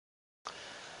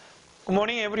Good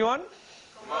morning, everyone.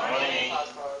 Good morning.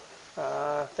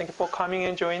 Thank you for coming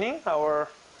and joining our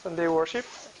Sunday worship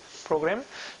program.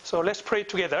 So let's pray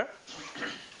together.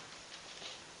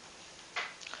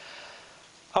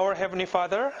 Our Heavenly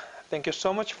Father, thank you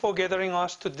so much for gathering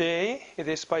us today. It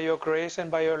is by your grace and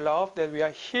by your love that we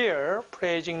are here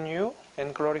praising you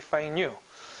and glorifying you.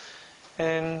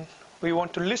 And we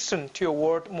want to listen to your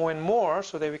word more and more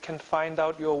so that we can find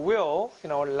out your will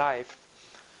in our life.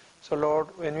 So Lord,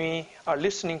 when we are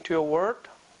listening to your word,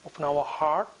 open our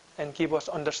heart and give us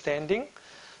understanding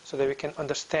so that we can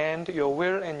understand your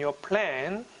will and your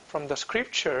plan from the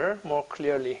scripture more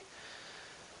clearly.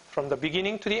 From the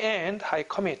beginning to the end, I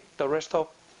commit the rest of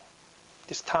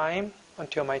this time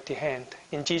unto your mighty hand.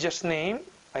 In Jesus' name,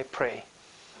 I pray.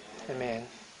 Amen.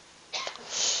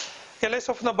 Okay, let's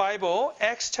open the Bible.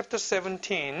 Acts chapter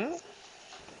 17.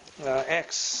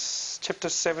 Acts chapter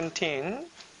 17.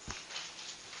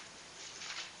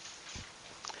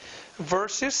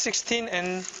 Verses 16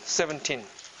 and 17.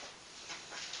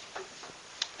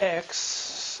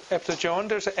 Acts, after John,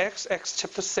 there's Acts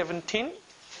chapter 17,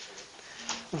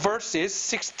 verses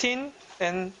 16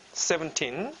 and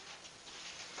 17.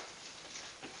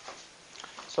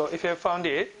 So if you have found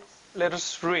it, let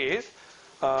us read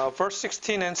verse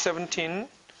 16 and 17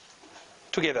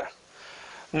 together.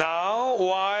 Now,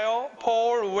 while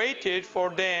Paul waited for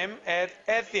them at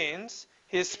Athens,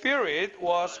 his spirit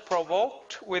was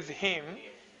provoked with him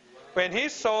when he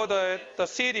saw that the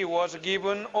city was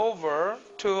given over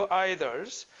to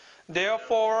idols.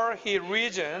 Therefore he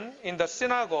reasoned in the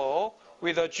synagogue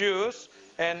with the Jews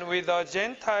and with the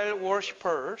Gentile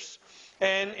worshippers,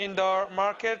 and in the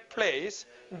marketplace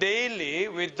daily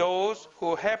with those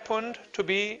who happened to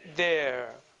be there.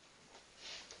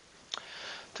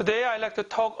 Today I'd like to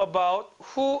talk about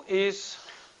who is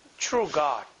true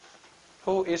God.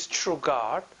 Who is true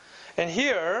God. And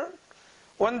here,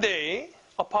 one day,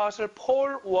 Apostle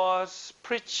Paul was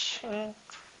preaching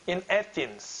in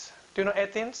Athens. Do you know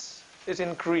Athens? It's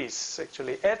in Greece,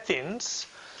 actually. Athens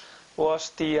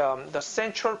was the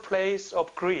central place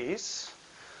of Greece.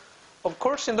 Of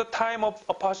course, in the time of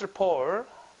Apostle Paul,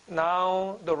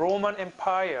 now the Roman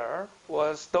Empire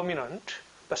was dominant,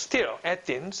 but still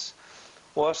Athens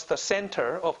was the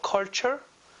center of culture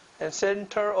and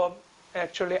center of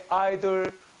actually idol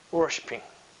worshipping,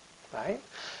 right?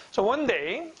 So one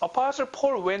day, Apostle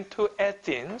Paul went to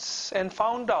Athens and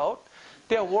found out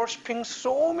they are worshipping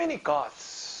so many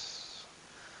gods.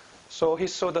 So he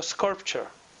saw the sculpture,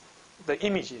 the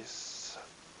images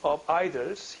of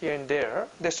idols here and there.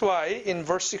 That's why in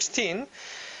verse 16,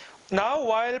 now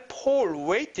while Paul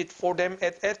waited for them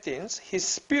at Athens, his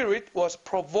spirit was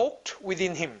provoked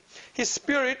within him. His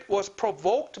spirit was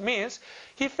provoked means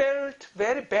he felt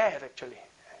very bad actually.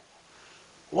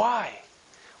 Why?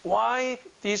 Why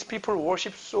these people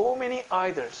worship so many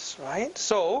idols, right?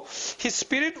 So his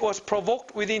spirit was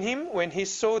provoked within him when he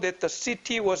saw that the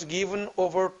city was given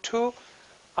over to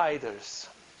idols.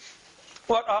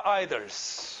 What are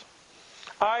idols?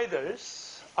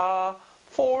 Idols are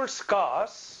false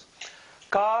gods.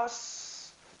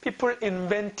 Gods people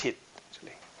invented,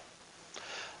 actually.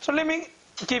 So let me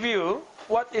give you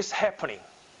what is happening.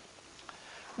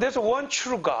 There's one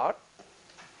true God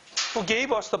who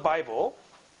gave us the Bible,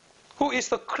 who is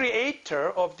the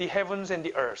creator of the heavens and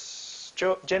the earth.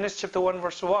 Genesis chapter 1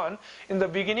 verse 1, in the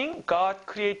beginning God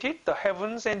created the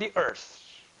heavens and the earth.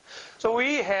 So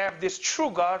we have this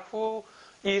true God who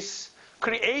is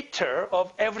creator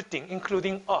of everything,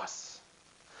 including us.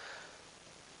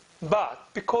 But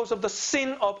because of the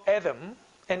sin of Adam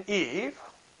and Eve,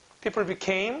 people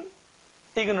became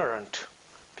ignorant.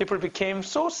 People became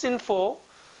so sinful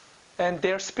and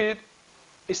their spirit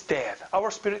is dead.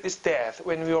 Our spirit is dead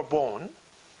when we were born.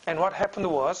 And what happened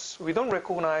was we don't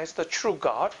recognize the true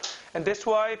God. And that's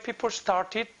why people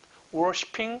started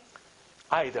worshipping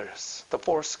idols, the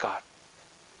false God.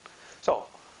 So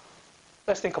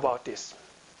let's think about this.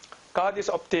 God is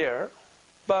up there,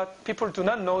 but people do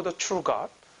not know the true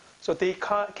God. So they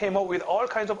came up with all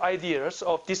kinds of ideas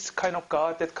of this kind of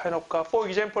God, that kind of God. For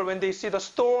example, when they see the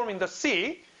storm in the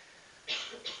sea,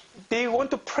 they want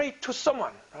to pray to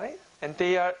someone, right? And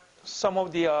they are some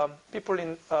of the people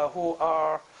who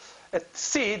are at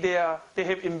sea. They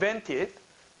have invented.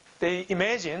 They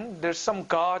imagine there's some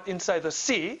God inside the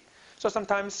sea. So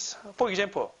sometimes, for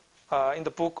example, in the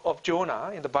book of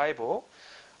Jonah in the Bible,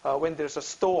 when there's a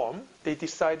storm, they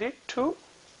decided to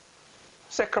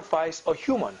sacrifice a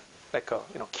human, like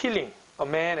killing a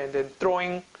man and then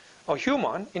throwing a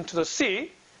human into the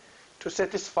sea to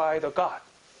satisfy the God.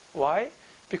 Why?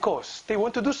 Because they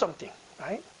want to do something,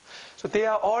 right? So they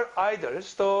are all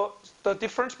idols. The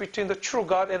difference between the true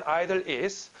God and idol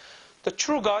is the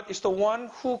true God is the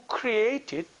one who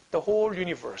created the whole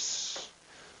universe.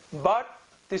 But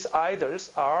these idols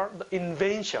are the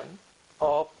invention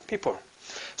of people.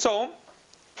 So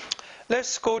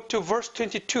let's go to verse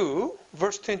 22.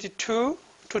 Verse 22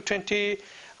 to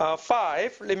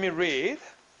 25. Let me read.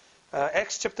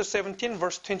 Acts chapter 17,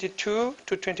 verse 22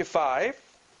 to 25.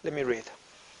 Let me read.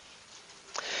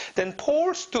 Then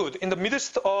Paul stood in the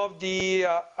midst of the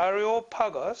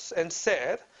Areopagus and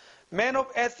said, Men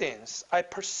of Athens, I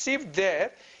perceive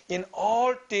that in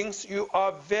all things you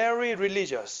are very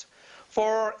religious.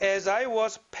 For as I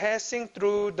was passing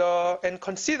through and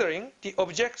considering the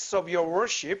objects of your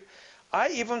worship, I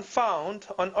even found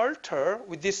an altar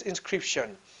with this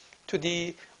inscription, to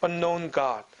the unknown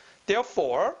God.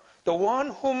 Therefore, the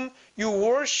one whom you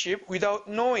worship without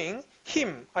knowing,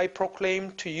 him I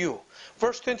proclaim to you.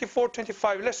 Verse 24,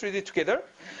 25, let's read it together.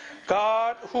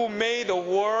 God who made the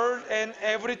world and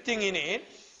everything in it,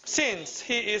 since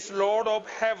he is Lord of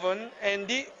heaven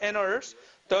and earth,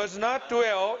 does not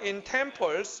dwell in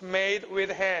temples made with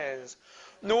hands,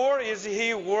 nor is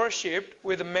he worshipped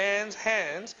with man's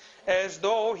hands as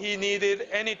though he needed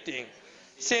anything,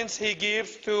 since he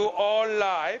gives to all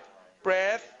life,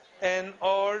 breath, and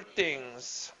all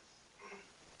things.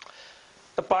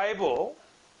 The Bible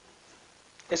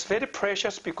is very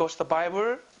precious because the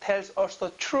Bible tells us the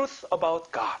truth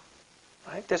about God.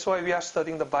 Right? That's why we are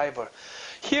studying the Bible.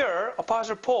 Here,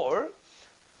 Apostle Paul,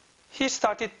 he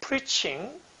started preaching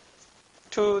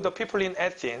to the people in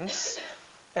Athens,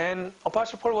 and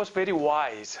Apostle Paul was very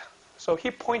wise. So he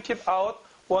pointed out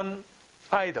one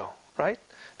idol, right?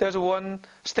 There's one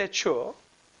statue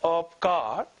of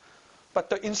God, but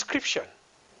the inscription,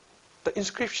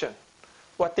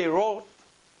 what they wrote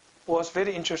was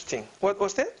very interesting. What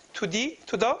was that? To the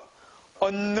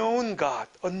unknown God,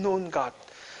 unknown God.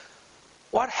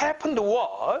 What happened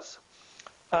was,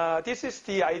 this is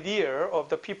the idea of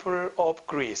the people of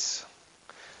Greece.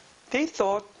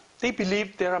 They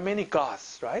believed there are many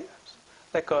gods, right?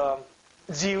 Like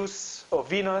Zeus or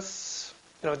Venus,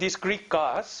 these Greek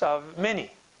gods are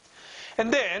many.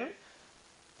 And then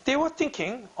they were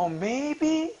thinking, oh,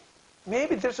 maybe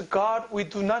there's a God we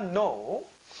do not know.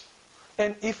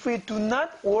 And if we do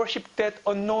not worship that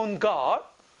unknown God,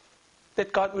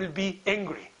 that God will be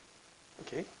angry.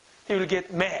 Okay? He will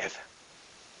get mad.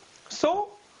 So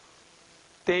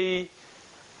they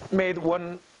made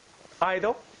one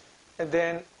idol, and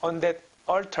then on that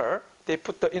altar they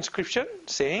put the inscription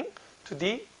saying to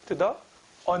the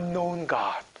unknown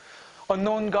God.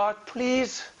 Unknown God,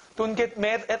 please don't get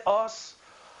mad at us.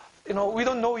 We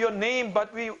don't know your name,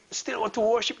 but we still want to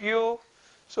worship you.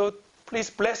 So please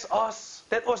bless us.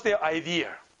 That was their idea.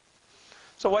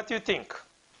 So what do you think?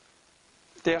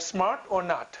 They are smart or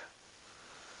not?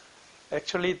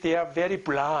 Actually, they are very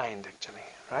blind, actually,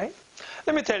 right?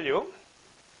 Let me tell you,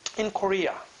 in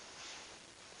Korea,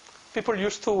 people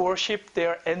used to worship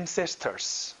their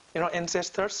ancestors.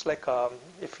 Ancestors, like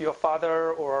if your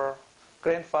father or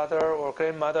grandfather or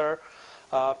grandmother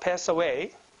pass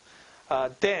away,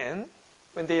 then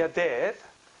when they are dead,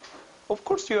 of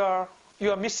course you are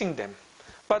missing them.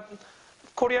 But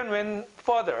Korean went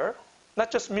further,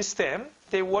 not just miss them,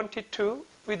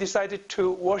 we decided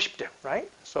to worship them, right?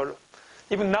 So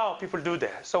even now people do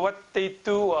that. So what they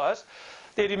do was,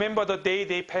 they remember the day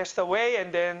they passed away,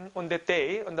 and then on that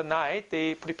day, on the night,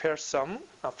 they prepare some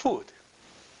food,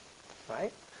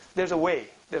 right? There's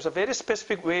a very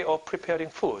specific way of preparing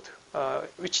food.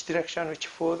 Which direction, which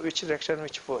food, which direction,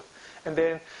 which food. And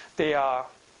then they are,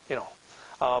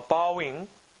 bowing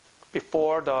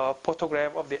before the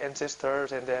photograph of the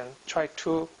ancestors and then try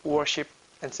to worship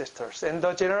ancestors. And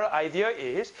the general idea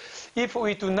is, if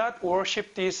we do not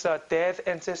worship these dead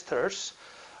ancestors,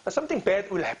 something bad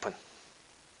will happen.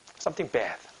 Something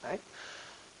bad, right?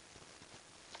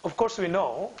 Of course, we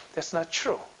know that's not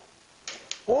true.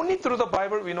 Only through the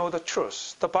Bible we know the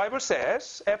truth. The Bible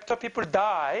says after people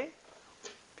die,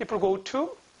 people go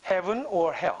to heaven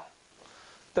or hell.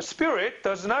 The spirit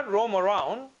does not roam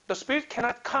around. The spirit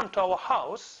cannot come to our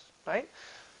house, right?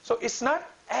 So it's not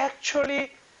actually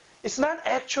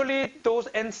those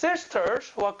ancestors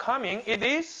who are coming. It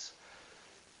is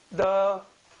the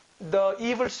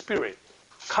evil spirit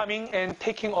coming and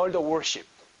taking all the worship.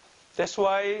 That's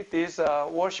why these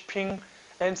worshiping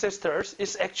ancestors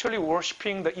is actually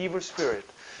worshiping the evil spirit.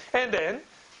 And then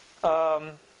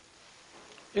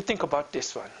you think about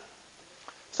this one.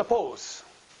 Suppose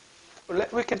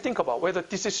we can think about whether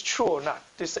this is true or not.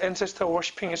 This ancestor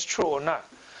worshiping is true or not.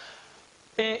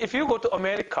 If you go to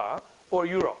America or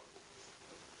Europe,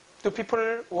 Do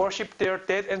people worship their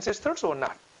dead ancestors or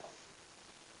not?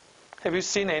 Have you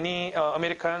seen any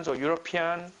Americans or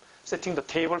European setting the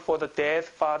table for the dead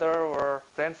father or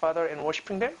grandfather and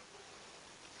worshiping them?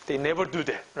 They never do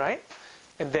that, right?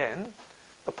 And then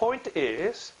the point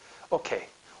is, okay,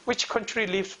 which country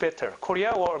lives better,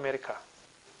 Korea or America?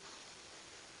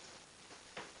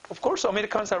 Of course,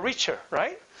 Americans are richer,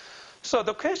 right? So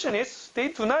the question is, they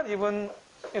do not even,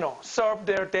 serve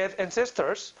their dead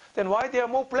ancestors. Then why they are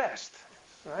more blessed,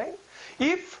 right?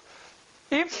 If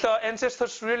the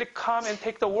ancestors really come and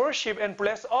take the worship and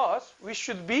bless us, we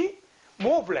should be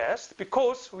more blessed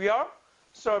because we are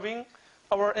serving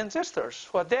our ancestors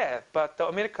who are dead. But the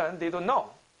Americans, they don't know.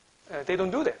 They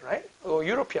don't do that, right? Or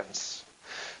Europeans.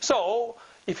 So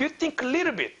if you think a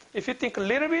little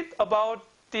bit about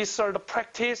this sort of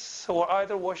practice or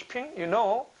idol worshiping,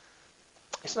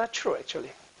 it's not true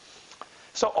actually.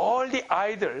 So all the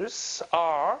idols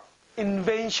are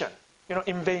invention.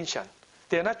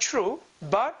 They're not true,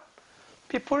 but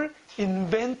people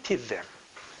invented them.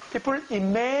 People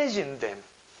imagined them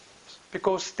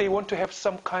because they want to have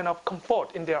some kind of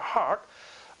comfort in their heart.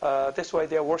 That's why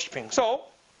they are worshiping. So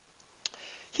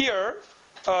here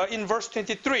in verse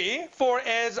 23, for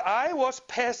as I was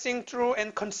passing through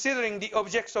and considering the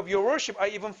objects of your worship, I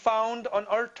even found an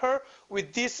altar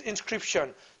with this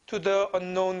inscription, to the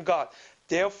unknown God.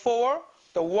 Therefore,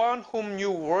 the one whom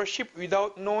you worship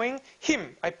without knowing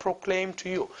him, I proclaim to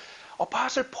you.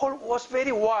 Apostle Paul was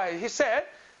very wise. He said,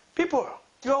 people,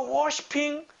 you are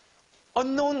worshiping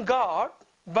unknown God,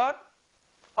 but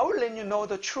I will let you know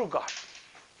the true God.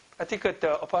 I think that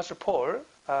the Apostle Paul,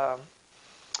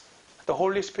 the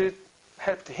Holy Spirit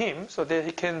helped him so that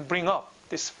he can bring up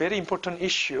this very important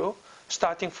issue,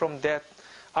 starting from that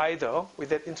idol with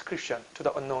that inscription, to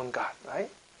the unknown God, right?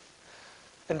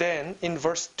 And then in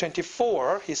verse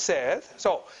 24, he said,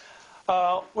 so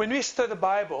when we study the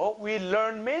Bible, we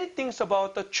learn many things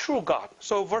about the true God.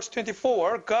 So verse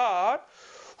 24, God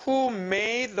who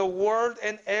made the world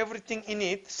and everything in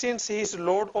it, since he is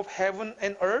Lord of heaven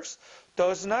and earth,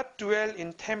 does not dwell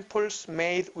in temples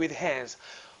made with hands.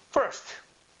 First,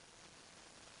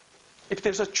 if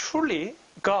there's a truly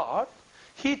God,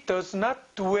 he does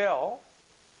not dwell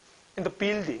in the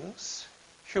buildings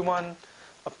human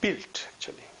built,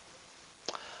 actually.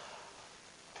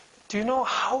 Do you know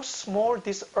how small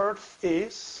this earth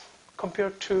is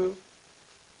compared to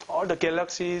all the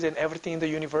galaxies and everything in the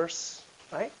universe,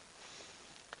 right?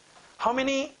 How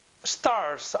many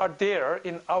stars are there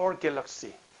in our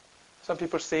galaxy? Some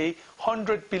people say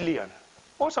 100 billion,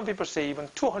 or some people say even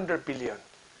 200 billion.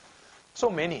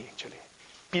 So many, actually.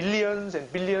 Billions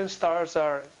and billions stars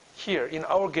are here in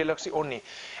our galaxy only.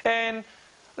 And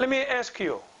let me ask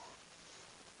you,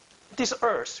 this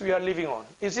earth we are living on,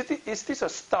 is this a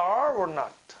star or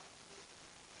not?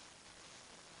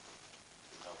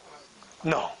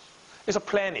 No. It's a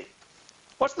planet.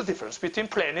 What's the difference between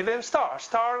planet and star?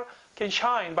 Star can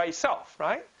shine by itself,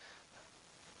 right?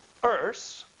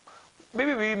 Earth,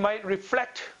 maybe we might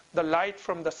reflect the light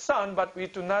from the sun, but we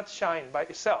do not shine by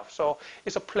itself. So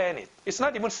it's a planet. It's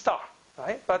not even star,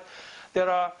 right? But there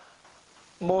are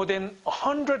more than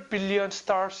 100 billion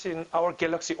stars in our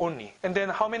galaxy only. And then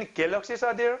how many galaxies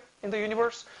are there in the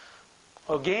universe?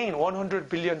 Again, 100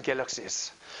 billion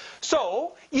galaxies.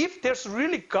 So if there's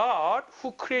really God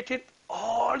who created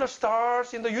all the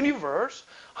stars in the universe,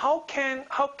 how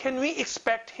can we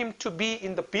expect him to be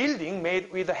in the building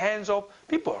made with the hands of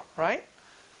people, right?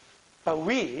 But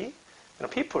we,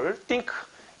 people think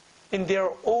in their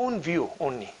own view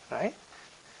only, right?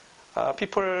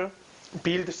 People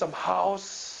build some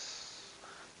house,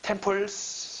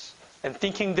 temples, and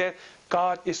thinking that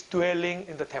God is dwelling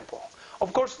in the temple.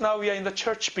 Of course, now we are in the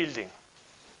church building.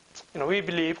 We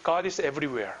believe God is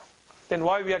everywhere. Then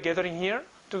why we are gathering here?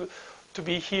 To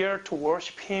be here to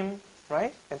worship him,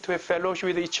 right? And to have fellowship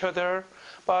with each other.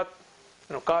 But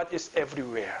God is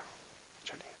everywhere,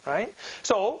 actually, right?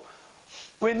 So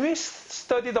when we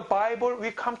study the Bible,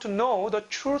 we come to know the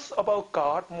truth about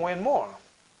God more and more.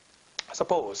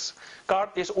 Suppose God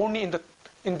is only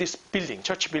in this building,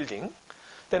 church building,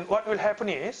 then what will happen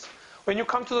is, when you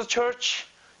come to the church,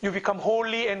 you become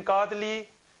holy and godly,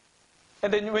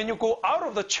 and then when you go out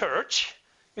of the church,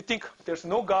 you think there's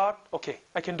no God, okay,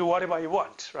 I can do whatever I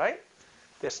want, right?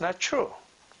 That's not true.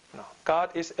 No,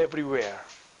 God is everywhere.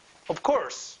 Of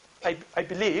course, I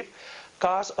believe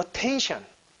God's attention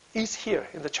is here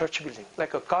in the church building.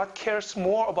 Like God cares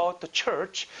more about the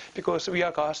church because we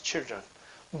are God's children.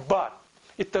 But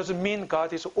it doesn't mean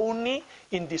God is only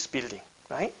in this building,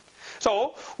 right?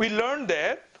 So we learned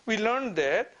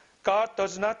that God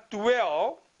does not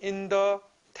dwell in the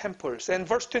temples. And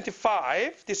verse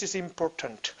 25, this is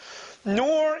important.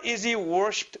 Nor is he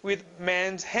worshipped with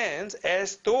man's hands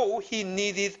as though he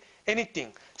needed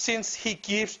anything, since he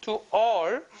gives to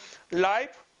all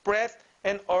life, breath,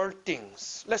 and all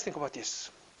things. Let's think about this.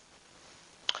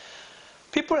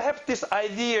 People have this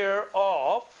idea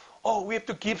of, oh, we have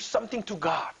to give something to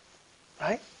God,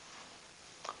 right?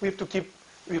 We have to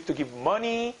give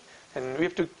money, and we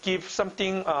have to give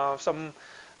something,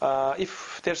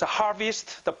 if there's a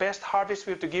harvest, the best harvest,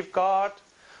 we have to give God.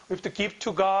 We have to give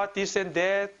to God this and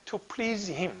that to please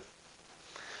Him.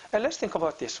 And let's think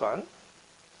about this one.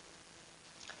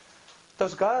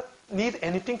 Does God need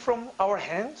anything from our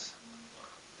hands?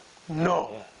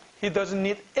 No. He doesn't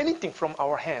need anything from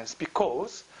our hands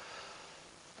because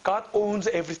God owns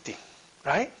everything,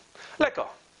 right? Like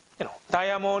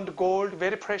diamond, gold,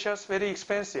 very precious, very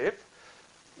expensive.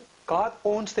 God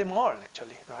owns them all,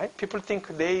 actually, right? People think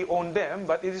they own them,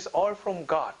 but it is all from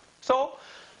God. So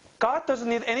God doesn't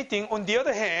need anything. On the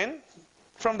other hand,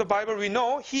 from the Bible we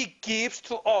know He gives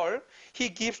to all. He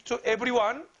gives to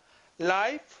everyone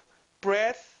life,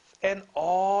 breath, and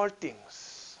all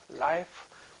things. Life,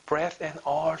 breath, and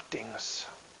all things.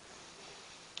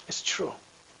 It's true.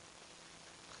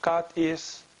 God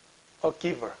is a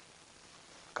giver.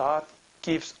 God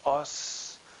gives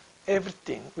us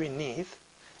everything we need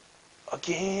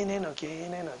again and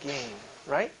again and again,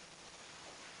 right?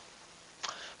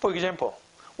 For example,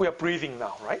 we are breathing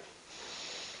now, right?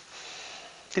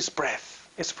 This breath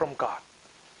is from God.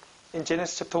 In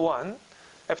Genesis chapter 1,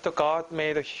 after God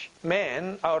made a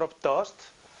man out of dust,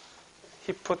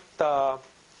 He put the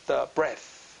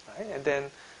breath, right? And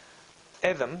then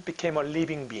Adam became a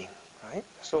living being, right?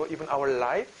 So even our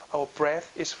life, our breath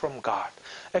is from God.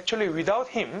 Actually, without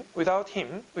Him,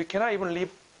 we cannot even live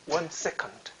 1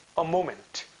 second, a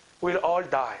moment. We'll all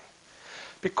die.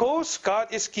 Because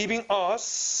God is giving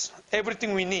us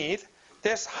everything we need,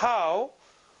 that's how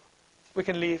we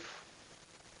can live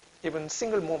even a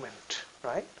single moment,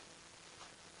 right?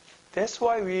 That's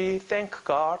why we thank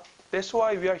God. That's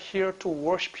why we are here to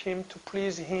worship Him, to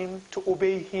please Him, to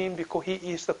obey Him, because He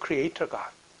is the Creator God,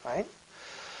 right?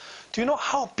 Do you know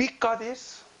how big God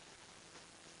is?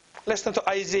 Let's turn to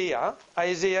Isaiah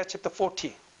chapter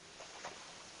 40.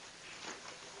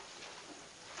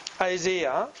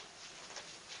 Isaiah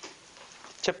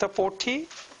chapter 40,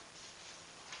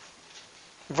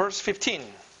 verse 15.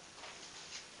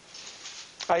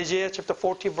 Isaiah chapter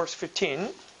 40, verse 15.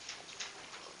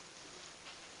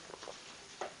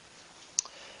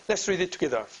 Let's read it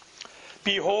together.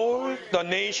 Behold, the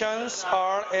nations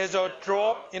are as a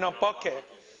drop in a bucket,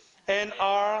 and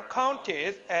are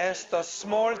counted as the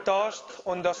small dust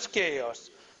on the scales.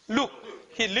 Look,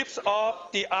 He lifts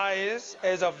up the eyes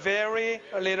as a very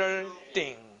little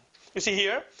thing. You see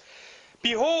here?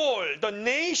 Behold, the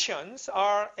nations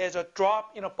are as a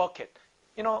drop in a bucket.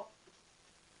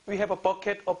 We have a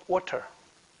bucket of water,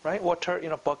 right? Water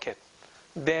in a bucket.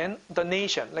 Then the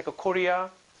nation, like a Korea,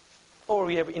 or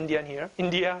we have India here,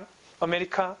 India,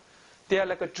 America, they are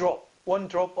like a drop, one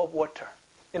drop of water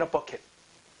in a bucket.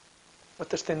 What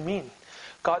does that mean?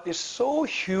 God is so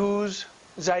huge,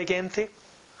 gigantic,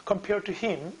 compared to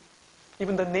Him.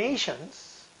 Even the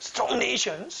nations, strong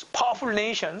nations, powerful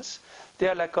nations, they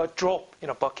are like a drop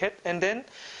in a bucket, and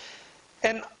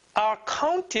are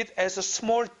counted as a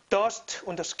small dust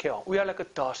on the scale. We are like a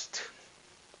dust.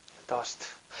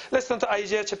 Let's turn to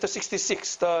Isaiah chapter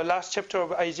 66, the last chapter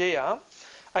of Isaiah.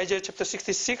 Isaiah chapter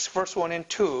 66, verse 1 and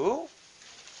 2.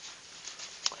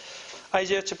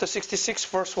 Isaiah chapter 66,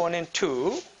 verse 1 and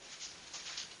 2.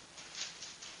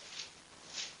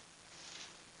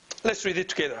 Let's read it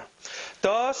together.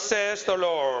 Thus says the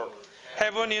Lord,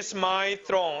 heaven is my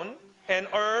throne, and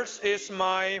earth is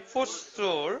my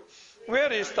footstool.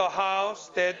 Where is the house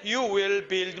that you will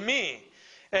build me?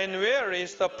 And where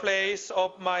is the place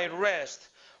of my rest?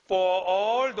 For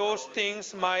all those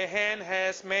things my hand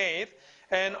has made,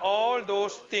 and all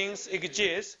those things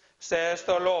exist, says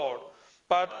the Lord.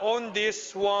 But on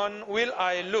this one will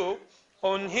I look,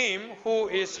 on him who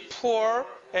is poor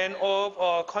and of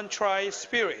a contrite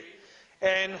spirit,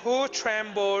 and who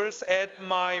trembles at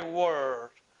my word.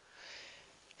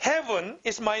 Heaven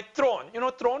is my throne. You know,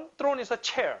 throne is a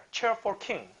chair for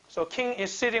king. So king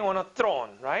is sitting on a throne,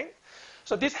 right?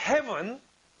 So this heaven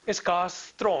is God's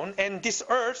throne, and this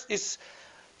earth is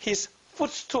His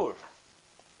footstool.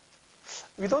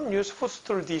 We don't use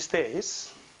footstool these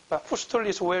days, but footstool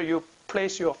is where you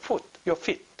place your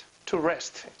feet to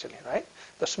rest, actually, right?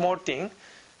 The small thing,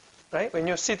 right? When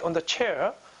you sit on the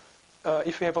chair,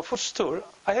 if you have a footstool,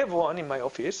 I have one in my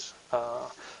office,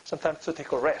 sometimes to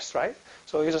take a rest, right?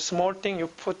 So it's a small thing, you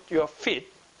put your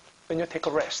feet, when you take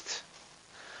a rest.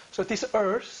 So this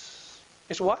earth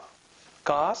is what?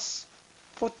 God's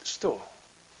footstool.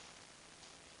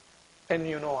 And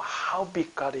you know how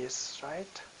big God is,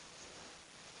 right?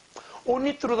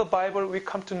 Only through the Bible we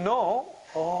come to know,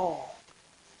 oh,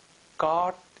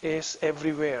 God is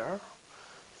everywhere.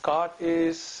 God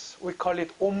is, we call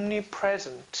it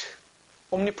omnipresent.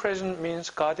 Omnipresent means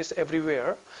God is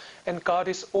everywhere. And God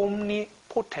is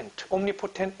omnipotent.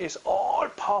 Omnipotent is all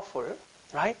powerful,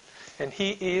 right? And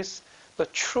He is the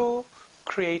true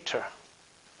creator.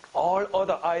 All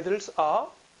other idols are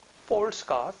false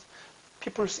gods,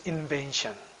 people's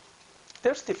invention.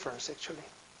 There's difference actually.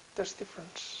 There's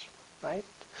difference, right?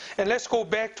 And let's go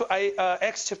back to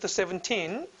Acts chapter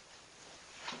 17,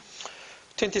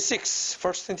 26,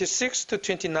 verse 26 to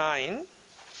 29.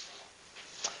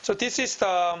 So this is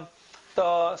the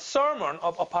sermon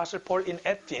of Apostle Paul in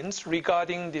Athens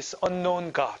regarding this unknown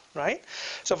God, right?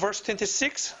 So verse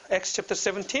 26, Acts chapter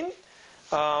 17,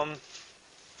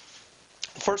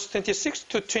 verse 26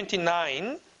 to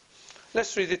 29.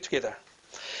 Let's read it together.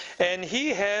 And He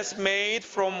has made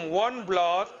from one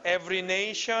blood every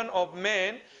nation of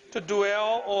men to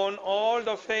dwell on all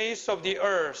the face of the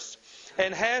earth,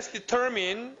 and has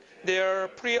determined their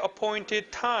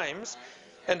pre-appointed times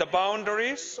and the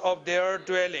boundaries of their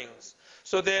dwellings,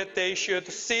 so that they should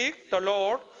seek the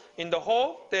Lord in the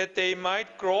hope that they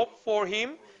might grope for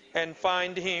Him and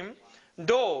find Him,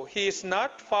 though He is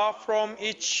not far from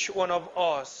each one of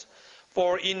us.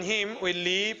 For in Him we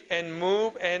live and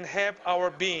move and have our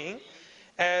being,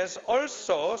 as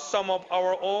also some of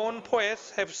our own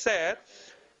poets have said,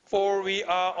 for we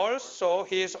are also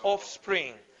His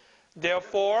offspring.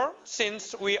 Therefore,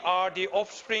 since we are the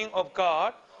offspring of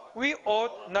God, we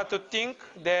ought not to think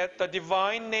that the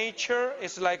divine nature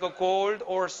is like a gold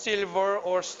or silver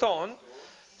or stone,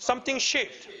 something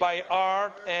shaped by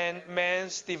art and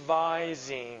man's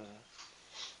devising.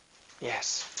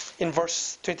 Yes. In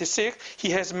verse 26,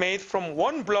 He has made from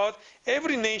one blood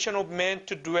every nation of men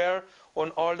to dwell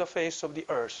on all the face of the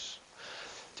earth.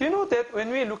 Do you know that when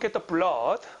we look at the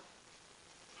blood,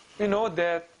 we know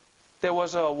that there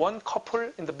was one couple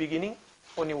in the beginning,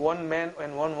 only one man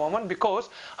and one woman, because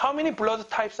how many blood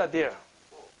types are there?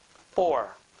 4.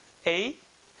 A,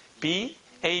 B,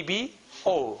 AB,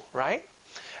 O, right?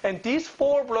 And these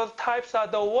 4 blood types are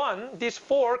the one, these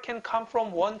 4 can come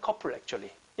from one couple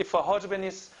actually. If a husband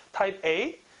is type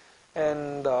A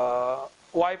and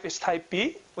wife is type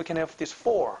B, we can have these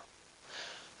 4.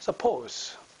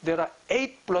 Suppose there are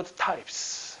 8 blood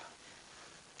types.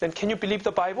 Then can you believe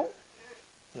the Bible?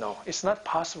 No, it's not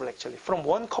possible actually. From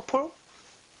one couple,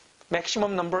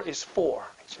 maximum number is 4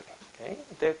 actually. Okay?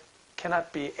 There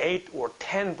cannot be 8 or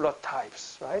 10 blood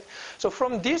types, right? So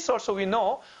from this also we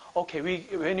know, okay,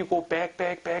 when you go back,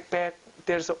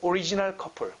 there's an original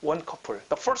couple, one couple,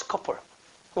 the first couple,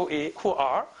 who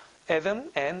are Adam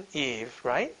and Eve,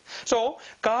 right? So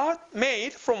God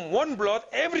made from one blood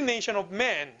every nation of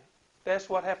men. That's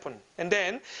what happened. And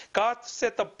then God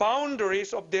set the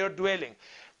boundaries of their dwelling.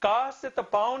 God set the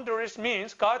boundaries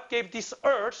means God gave this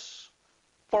earth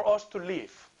for us to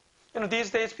live. You know, these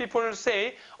days people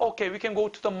say, okay, we can go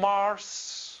to the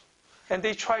Mars, and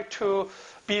they try to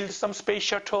build some space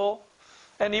shuttle,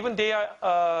 and even they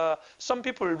are some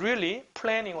people really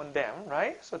planning on them,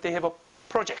 right? So they have a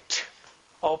project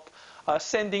of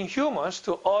sending humans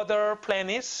to other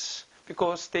planets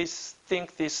because they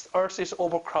think this Earth is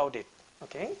overcrowded.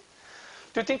 Okay?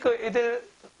 Do you think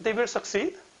they will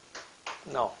succeed?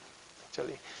 No,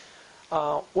 actually.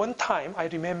 One time, I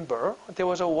remember, there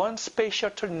was one space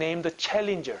shuttle named the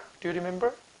Challenger. Do you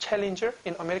remember Challenger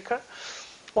in America?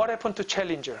 What happened to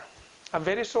Challenger? I'm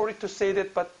very sorry to say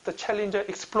that, but the Challenger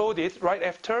exploded right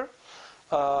after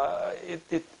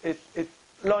it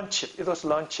launched. It was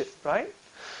launched, right?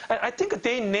 And I think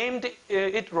they named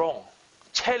it wrong.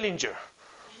 Challenger.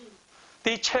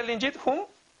 They challenged it whom?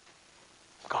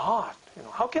 God. You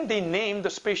know, how can they name the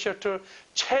space shuttle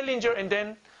Challenger and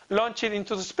then launch it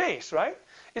into the space, right?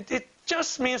 It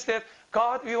just means that,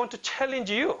 God, we want to challenge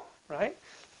you, right?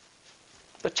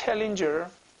 The Challenger,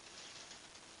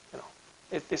 you know,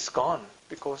 it is gone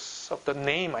because of the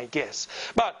name, I guess.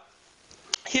 But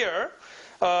here,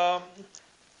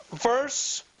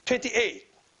 verse 28,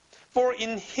 for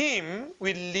in Him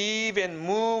we live and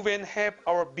move and have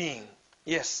our being.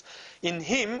 Yes, in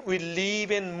Him we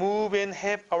live and move and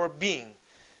have our being.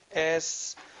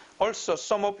 As also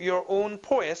some of your own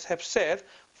poets have said,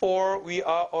 for we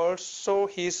are also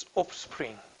His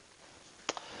offspring.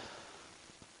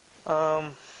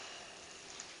 Do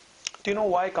you know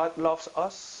why God loves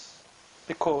us?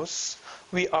 Because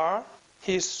we are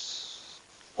His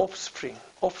offspring.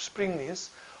 Offspring means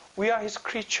We are His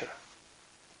creature.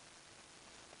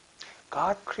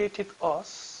 God created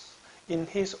us in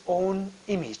His own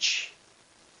image.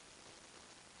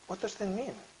 What does that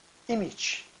mean?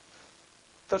 Image.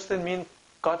 Does that mean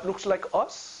God looks like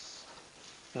us?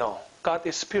 No. God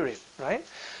is spirit, right?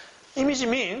 Image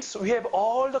means we have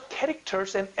all the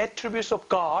characters and attributes of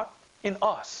God in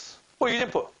us. For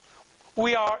example,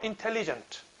 we are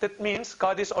intelligent. That means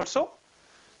God is also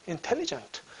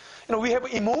intelligent. We have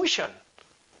emotion.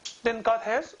 Then God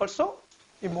has also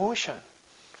emotion.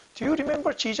 Do you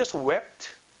remember Jesus wept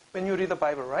when you read the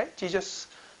Bible, right? Jesus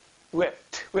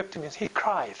wept. Wept means He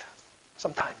cried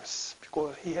sometimes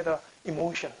because He had an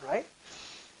emotion, right?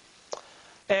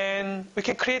 And we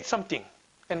can create something.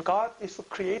 And God is the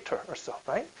creator also,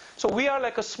 right? So we are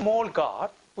like a small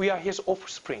God. We are His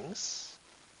offsprings.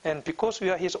 And because we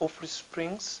are His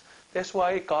offsprings, that's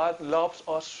why God loves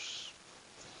us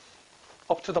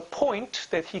up to the point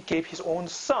that He gave His own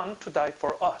Son to die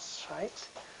for us, right?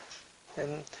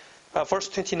 And verse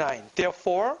 29,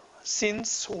 therefore,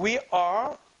 since we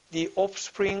are the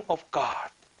offspring of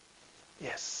God,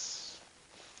 yes,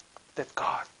 that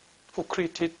God who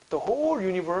created the whole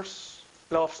universe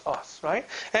loves us, right?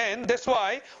 And that's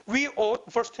why we ought,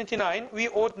 verse 29, we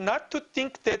ought not to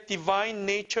think that divine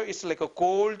nature is like a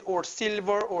gold or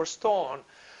silver or stone.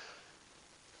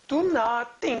 Do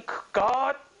not think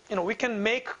God, we can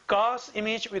make God's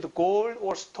image with gold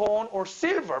or stone or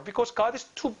silver because God is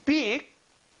too big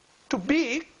to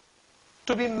be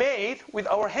made with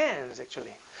our hands,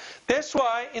 actually. That's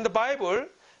why in the Bible,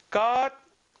 God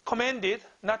commanded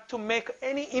not to make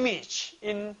any image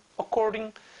in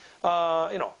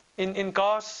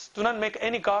God's, do not make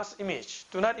any God's image.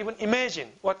 Do not even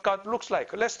imagine what God looks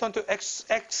like. Let's turn to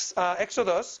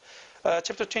Exodus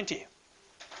chapter 20.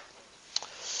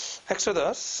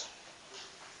 Exodus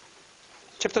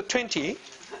chapter 20.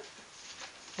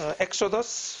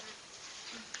 Exodus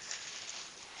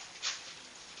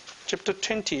chapter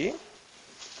 20,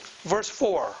 verse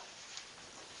 4.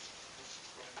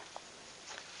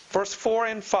 Verse 4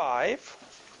 and 5.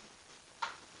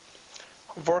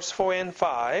 Verse 4 and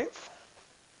 5.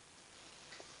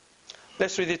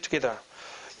 Let's read it together.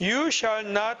 You shall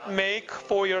not make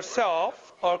for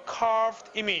yourself a carved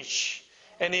image,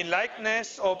 any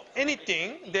likeness of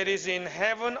anything that is in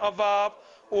heaven above,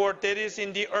 or that is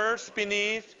in the earth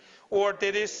beneath, or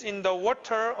that is in the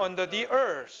water under the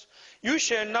earth. You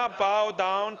shall not bow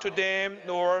down to them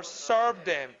nor serve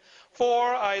them.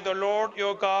 For I, the Lord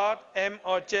your God, am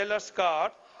a jealous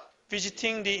God,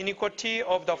 visiting the iniquity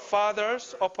of the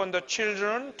fathers upon the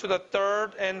children to the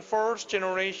third and fourth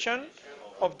generation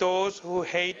of those who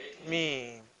hate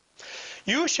me.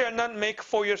 You shall not make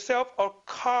for yourself a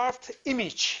carved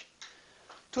image.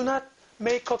 Do not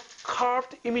make a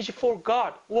carved image for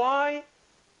God. Why?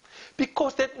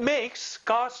 Because that makes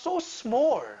God so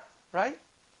small, right?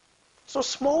 So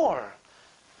small.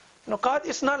 God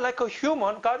is not like a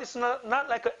human. God is not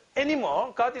like an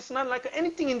animal. God is not like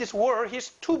anything in this world. He's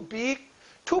too big,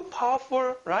 too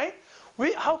powerful, right?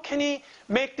 How can He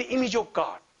make the image of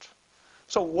God?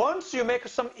 So once you make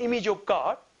some image of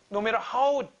God, no matter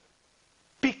how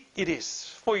big it is.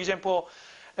 For example,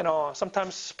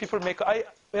 sometimes people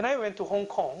when I went to Hong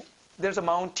Kong, there's a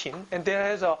mountain, and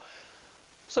there is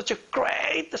such a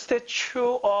great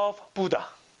statue of Buddha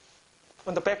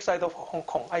on the backside of Hong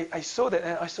Kong. I saw that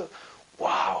and I said,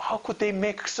 wow, how could they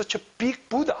make such a big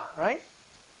Buddha, right?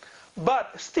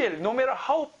 But still, no matter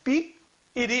how big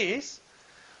it is,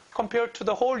 compared to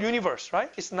the whole universe,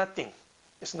 right? It's nothing.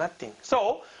 It's nothing.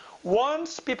 So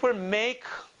once people make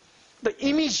the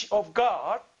image of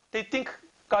God, they think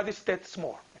God is that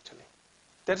small, actually.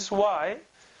 That is why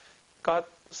God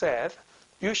said,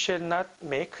 you shall not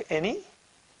make any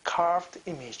carved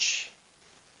image.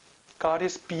 God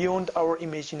is beyond our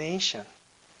imagination.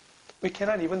 We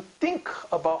cannot even think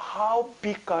about how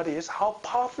big God is, how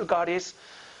powerful God is.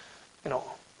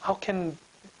 How can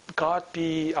God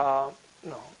be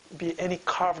any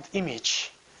carved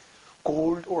image?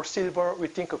 Gold or silver, we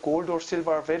think gold or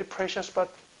silver are very precious,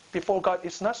 but before God,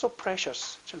 it's not so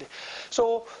precious, actually.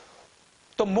 So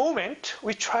the moment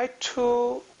we try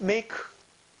to make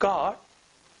God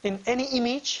in any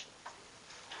image,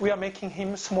 we are making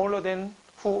Him smaller than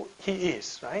who He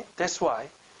is, right? That's why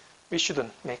we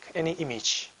shouldn't make any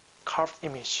image, carved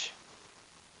image.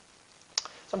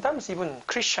 Sometimes even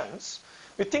Christians,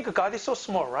 we think God is so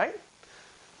small, right?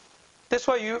 That's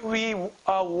why we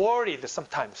are worried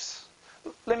sometimes.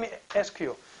 Let me ask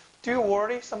you, do you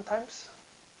worry sometimes?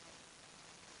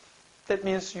 That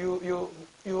means you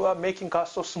are making God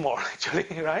so small,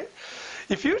 actually, right?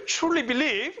 If you truly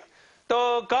believe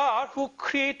the God who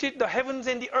created the heavens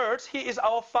and the earth, He is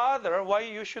our Father. Why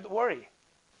you should worry?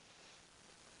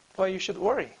 Why you should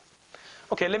worry?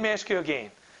 Okay, let me ask you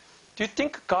again. Do you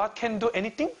think God can do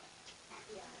anything?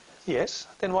 Yes.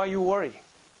 Then why you worry?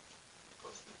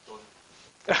 Because we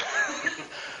don't.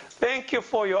 Thank you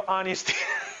for your honesty.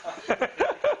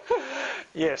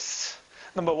 Yes.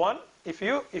 Number one, if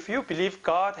you believe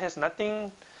God has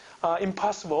nothing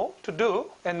impossible to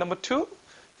do, and number two,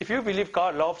 if you believe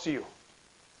God loves you,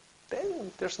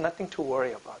 then there's nothing to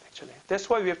worry about, actually. That's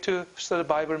why we have to study the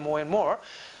Bible more and more.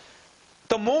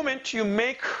 The moment you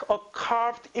make a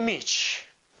carved image,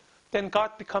 then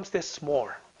God becomes that small,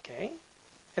 okay?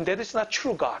 And that is not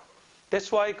true God.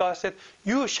 That's why God said,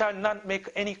 you shall not make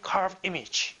any carved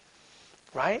image,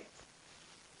 right?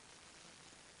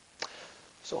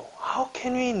 So how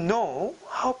can you know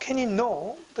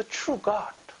the true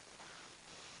God?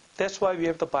 That's why we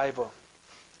have the Bible.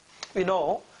 We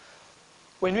know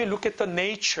when we look at the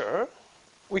nature,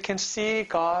 we can see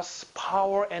God's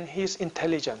power and His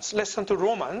intelligence. Let's turn to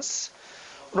Romans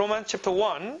chapter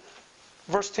 1,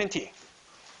 verse 20.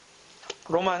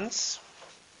 Romans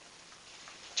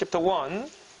chapter 1,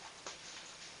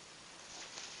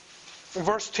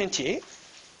 verse 20.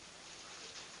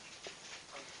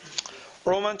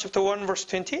 Romans chapter 1, verse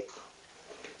 20.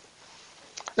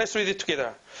 Let's read it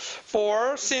together.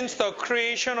 For since the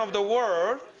creation of the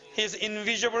world, His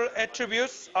invisible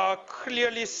attributes are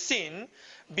clearly seen,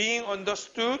 being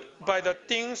understood by the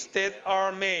things that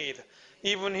are made,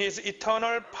 even His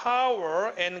eternal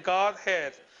power and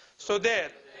Godhead, so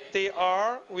that they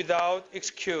are without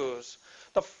excuse.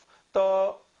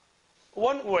 The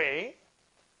one way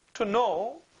to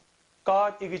know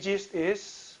God exists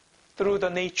is through the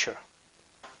nature,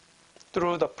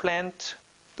 through the plant,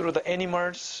 through the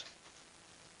animals,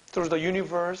 through the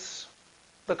universe,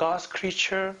 the God's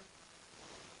creature.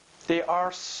 They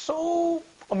are so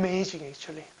amazing,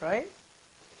 actually, right?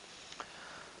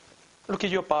 Look at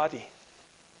your body.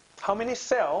 How many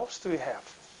cells do you have?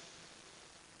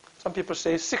 Some people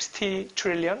say 60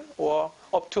 trillion or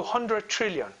up to 100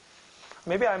 trillion.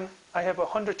 Maybe I have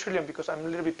 100 trillion because I'm a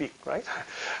little bit big, right?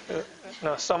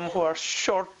 No, some who are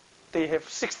short, they have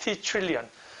 60 trillion.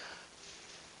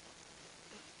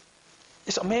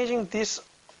 It's amazing, these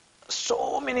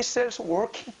so many cells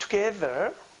working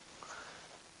together.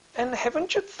 And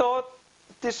haven't you thought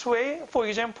this way? For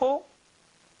example,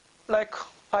 like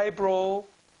eyebrow,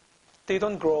 they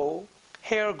don't grow,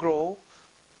 hair grow.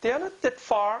 They are not that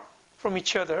far from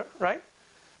each other, right?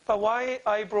 But why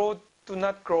eyebrow do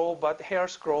not grow, but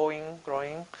hair's growing?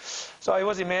 So I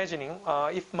was imagining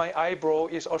if my eyebrow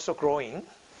is also growing,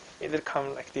 it will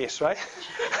come like this, right?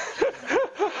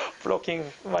 Blocking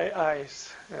my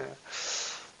eyes. Yeah.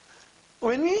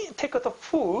 When we take the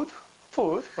food,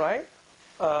 right?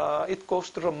 It goes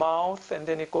through the mouth and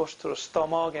then it goes through the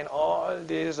stomach and all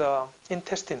these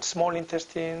intestines, small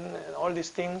intestine and all these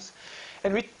things.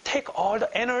 And we take all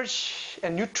the energy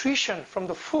and nutrition from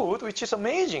the food, which is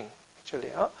amazing, actually.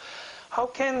 Huh? How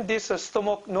can this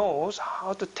stomach knows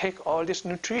how to take all this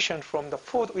nutrition from the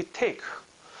food we take?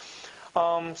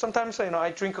 Sometimes,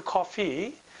 I drink a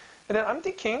coffee, and then I'm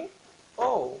thinking,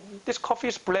 oh, this coffee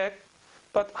is black,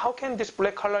 but how can this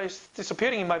black color is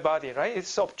disappearing in my body, right?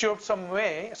 It's absorbed some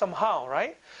way, somehow,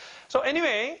 right? So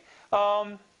anyway,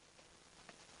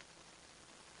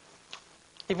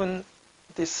 even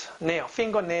this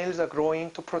fingernails are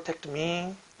growing to protect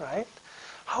me, right?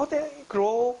 How they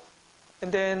grow,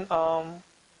 and then,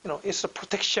 it's a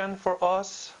protection for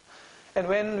us. And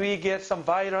when we get some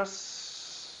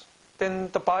virus, then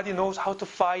the body knows how to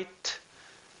fight.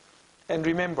 And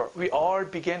remember, we all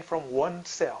began from one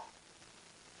cell.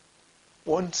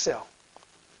 One cell.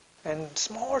 And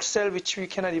small cell which we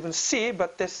cannot even see,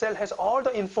 but the cell has all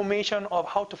the information of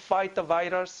how to fight the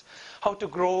virus, how to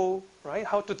grow, right?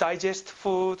 How to digest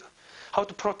food, how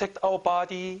to protect our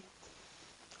body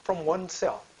from one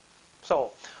cell.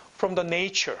 So, from the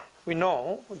nature, we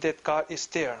know that God is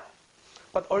there.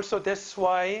 But also that's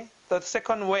why the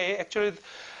second way, actually,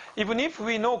 even if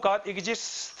we know God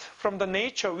exists from the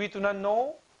nature, we do not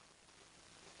know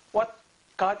what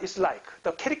God is like.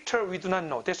 The character we do not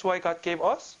know. That's why God gave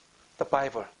us the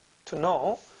Bible, to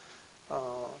know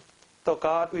the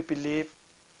God we believe,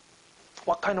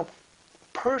 what kind of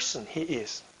person He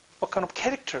is, what kind of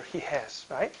character He has,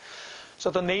 right? So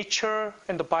the nature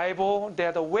and the Bible, they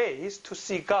are the ways to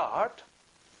see God.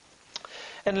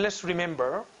 And let's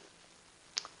remember,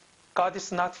 God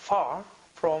is not far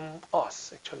from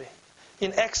us, actually.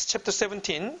 In Acts chapter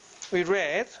 17, we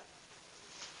read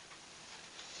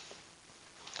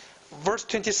verse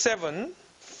 27.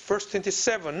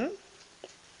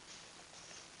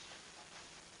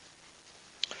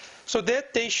 so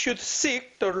that they should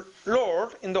seek the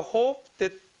Lord in the hope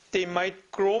that they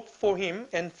might grope for him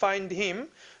and find him,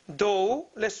 though,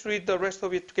 let's read the rest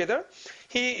of it together.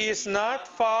 He is not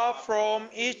far from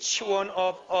each one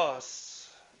of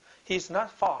us. He is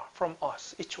not far from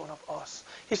us, each one of us.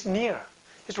 He's near.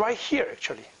 He's right here,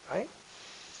 actually, right?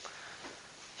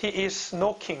 He is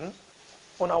knocking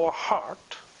on our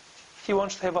heart. He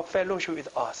wants to have a fellowship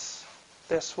with us.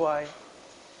 That's why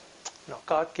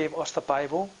God gave us the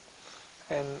Bible.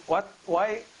 And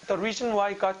the reason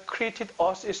why God created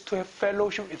us is to have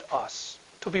fellowship with us,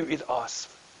 to be with us.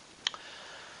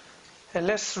 And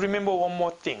let's remember one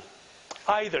more thing.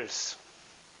 Idols.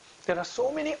 There are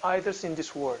so many idols in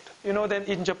this world. You know that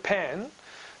in Japan,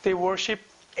 they worship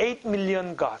 8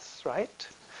 million gods, right?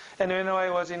 And when I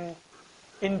was in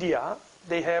India,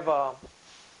 they have how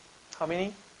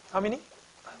many?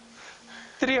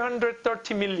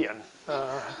 330 million.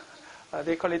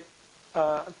 They call it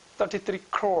 33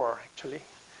 crore, actually.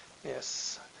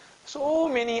 Yes. So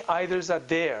many idols are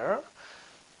there.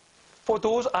 For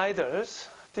those idols,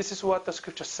 this is what the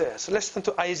scripture says. Let's turn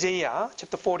to Isaiah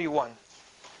chapter 41.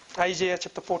 Isaiah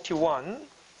chapter 41,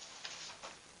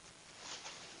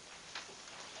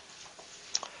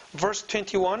 verse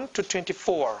 21 to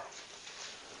 24.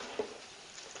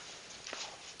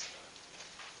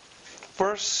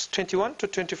 Verse 21 to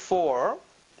 24.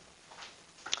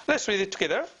 Let's read it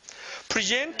together.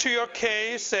 Present to your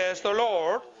case, says the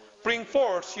Lord. Bring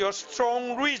forth your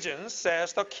strong reasons,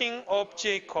 says the King of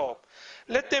Jacob.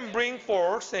 Let them bring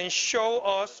forth and show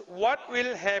us what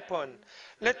will happen.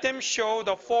 Let them show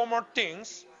the former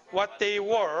things, what they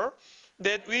were,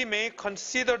 that we may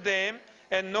consider them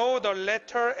and know the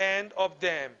latter end of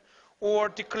them, or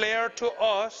declare to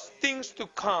us things to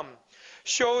come.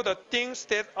 Show the things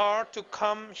that are to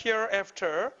come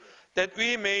hereafter, that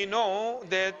we may know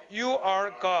that you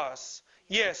are gods.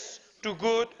 Yes, do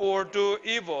good or do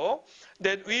evil,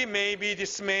 that we may be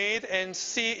dismayed and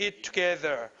see it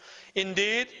together.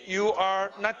 Indeed, you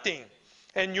are nothing,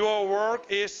 and your work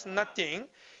is nothing.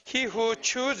 He who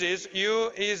chooses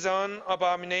you is an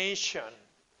abomination.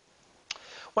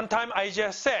 One time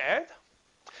Isaiah said,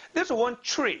 there's one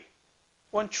tree.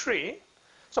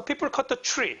 So people cut the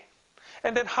tree.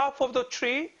 And then half of the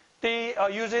tree, they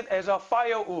use it as a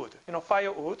firewood,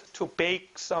 firewood to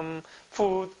bake some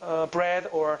food, bread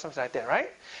or something like that,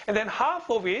 right? And then half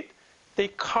of it, they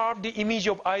carve the image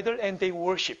of idol and they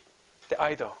worship the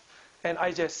idol. And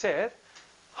Isaiah said,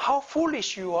 how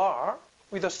foolish you are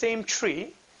with the same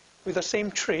tree,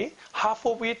 half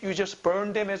of it you just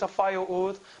burn them as a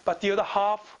firewood, but the other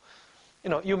half,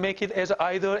 you make it as an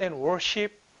idol and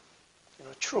worship.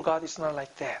 True God is not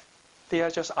like that. They are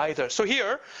just idols. So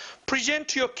here,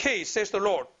 present your case, says the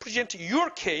Lord. Present your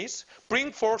case,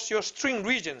 bring forth your string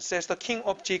reasons, says the King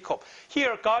of Jacob.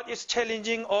 Here, God is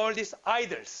challenging all these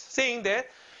idols, saying that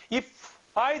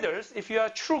if you are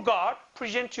true God,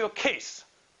 present your case.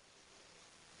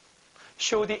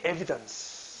 Show the evidence.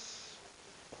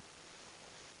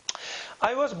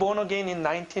 I was born again in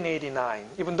 1989.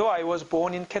 Even though I was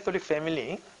born in Catholic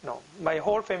family, my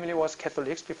whole family was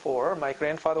Catholics before. My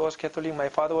grandfather was Catholic, my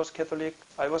father was Catholic,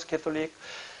 I was Catholic.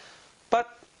 But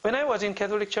when I was in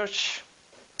Catholic church,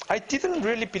 I didn't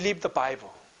really believe the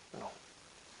Bible.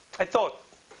 I thought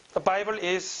the Bible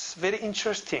is very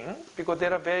interesting because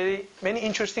there are very many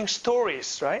interesting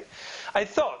stories, right? I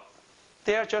thought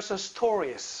they are just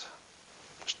stories.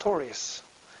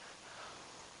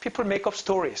 People make up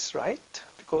stories, right?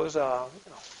 Because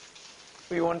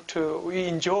we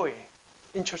enjoy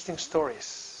interesting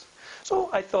stories. So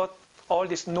I thought all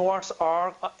this Noah's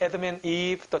Ark, Adam and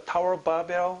Eve, the Tower of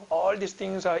Babel, all these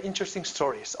things are interesting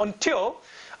stories. Until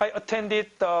I attended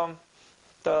the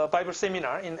Bible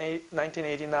seminar in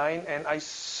 1989, and I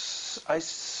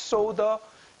saw the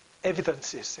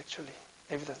evidences.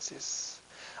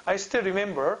 I still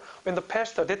remember when the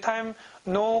pastor, at that time,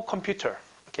 no computer.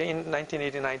 Okay, in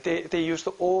 1989, they used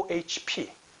the OHP,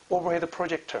 overhead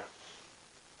projector.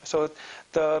 So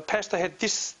the pastor had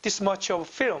this much of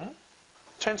film,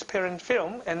 transparent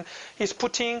film, and he's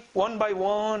putting one by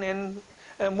one and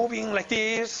moving like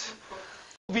this.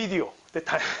 Video, that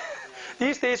time.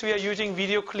 These days we are using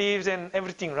video clips and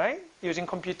everything, right? Using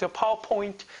computer,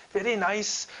 PowerPoint, very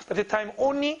nice. But at the time,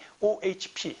 only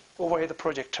OHP, overhead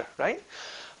projector, right?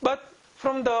 But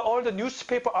from all the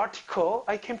newspaper article,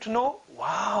 I came to know,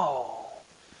 wow,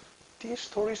 these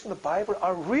stories in the Bible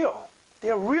are real.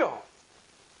 They are real.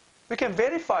 We can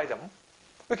verify them.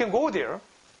 We can go there.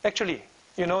 Actually,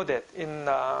 you know that in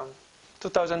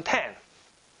 2010,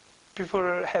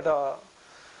 people had the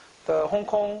Hong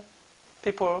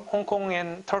Kong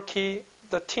and Turkey,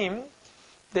 the team,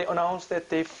 they announced that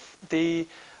they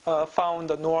found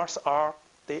the Noah's Ark.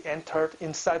 They entered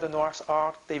inside the Noah's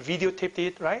Ark. They videotaped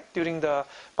it, right? During the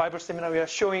Bible seminar, we are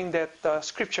showing that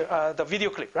scripture, the video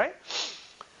clip, right?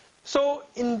 So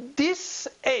in this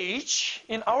age,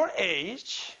 in our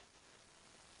age,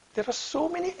 there are so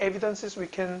many evidences we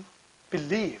can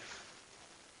believe.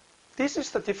 This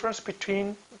is the difference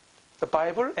between the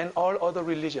Bible and all other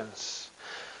religions.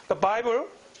 The Bible,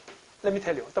 let me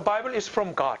tell you, the Bible is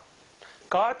from God.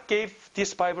 God gave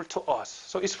this Bible to us,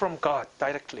 so it's from God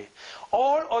directly.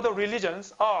 All other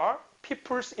religions are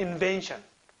people's invention.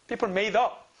 People made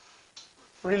up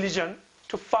religion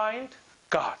to find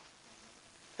God.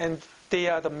 And they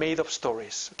are the made-up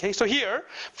stories. Okay, so here,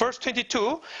 verse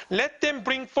 22, let them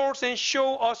bring forth and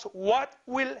show us what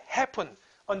will happen.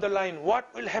 Underline what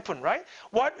will happen, right?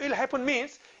 What will happen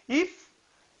means if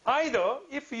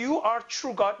you are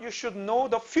true God, you should know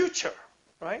the future,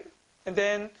 right? And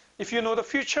then if you know the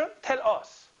future, tell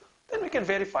us. Then we can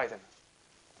verify them.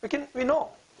 We know.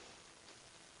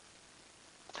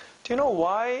 Do you know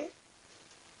why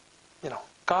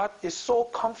God is so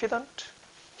confident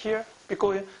here?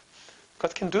 Because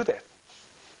God can do that.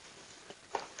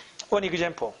 One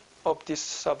example of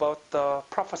this about the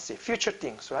prophecy, future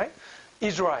things, right?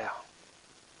 Israel.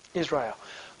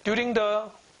 During the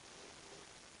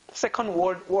Second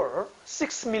World War,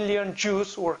 6 million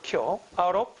Jews were killed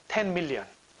out of 10 million.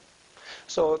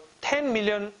 So 10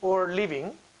 million were living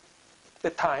at the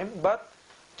time, but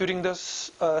during the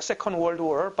Second World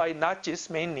War, by Nazis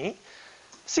mainly,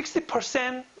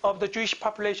 60% of the Jewish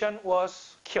population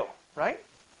was killed, right?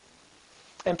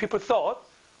 And people thought,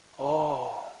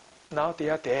 oh, now they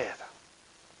are dead.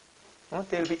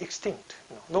 They'll be extinct.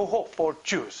 No hope for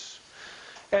Jews.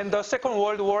 And the Second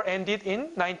World War ended in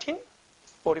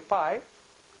 1945.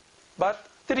 But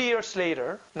 3 years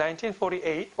later,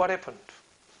 1948, what happened?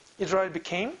 Israel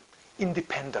became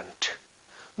independent.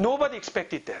 Nobody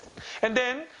expected that. And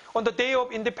then on the day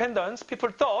of independence, people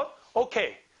thought,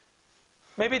 okay,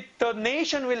 maybe the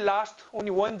nation will last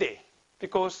only one day,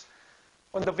 because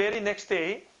on the very next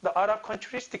day, the Arab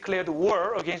countries declared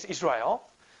war against Israel.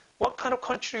 What kind of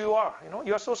country you are?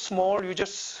 You are so small, you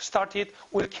just started,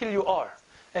 we'll kill you all.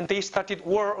 And they started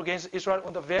war against Israel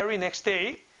on the very next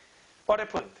day. What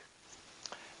happened?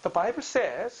 The Bible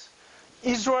says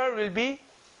Israel will be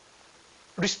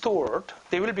restored.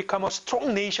 They will become a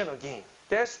strong nation again.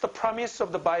 That's the promise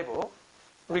of the Bible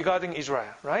regarding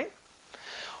Israel, right?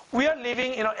 We are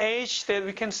living in an age that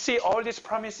we can see all these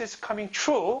promises coming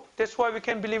true. That's why we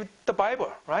can believe the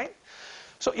Bible, right?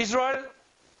 So Israel,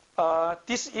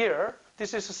 this year,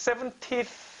 this is the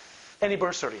 70th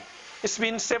anniversary. It's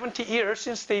been 70 years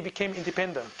since they became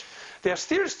independent. They are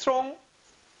still strong.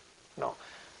 No,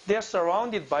 they are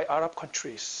surrounded by Arab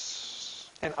countries.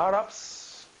 And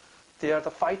Arabs, they are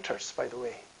the fighters, by the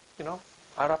way.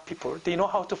 Arab people, they know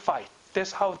how to fight.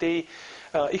 That's how they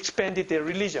expanded their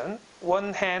religion.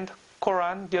 One hand,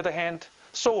 Quran, the other hand,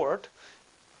 sword.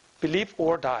 Believe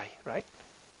or die, right?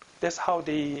 That's how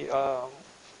they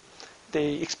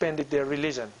expanded their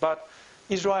religion. But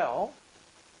Israel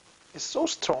is so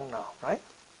strong now, right?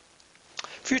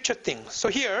 Future things. So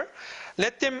here,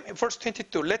 let them, verse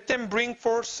 22, let them bring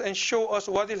forth and show us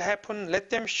what will happen. Let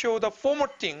them show the former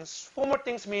things. Former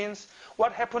things means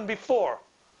what happened before.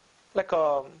 Like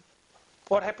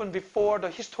what happened before the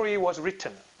history was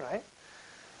written, right?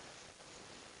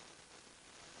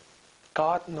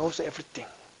 God knows everything.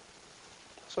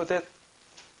 So that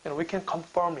we can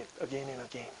confirm it again and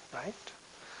again, right?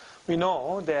 We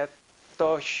know that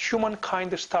the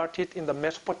humankind started in the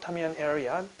Mesopotamian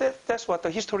area. That's what the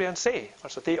historians say.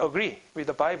 Also, they agree with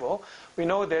the Bible. We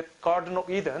know that Garden of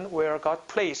Eden, where God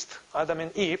placed Adam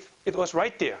and Eve, it was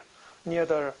right there, near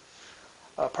the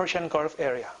Persian Gulf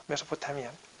area,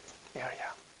 Mesopotamian area.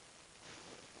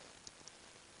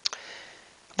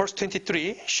 Verse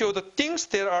 23, show the things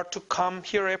that are to come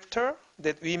hereafter,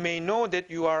 that we may know that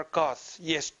you are gods.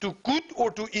 Yes, do good or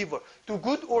do evil. Do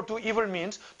good or do evil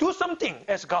means do something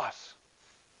as gods.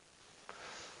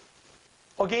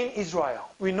 Again, Israel.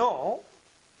 We know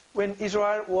when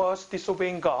Israel was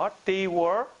disobeying God, they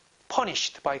were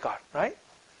punished by God, right?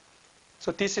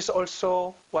 So this is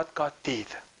also what God did.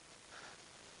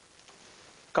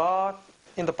 God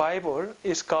in the Bible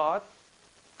is God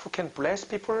who can bless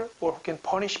people or who can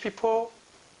punish people.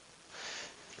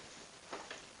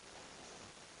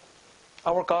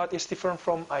 Our God is different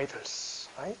from idols,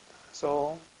 right?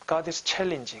 So God is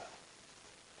challenging.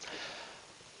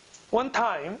 One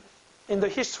time in the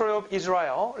history of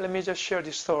Israel, let me just share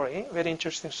this story, very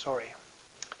interesting story.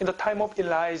 In the time of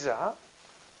Elijah,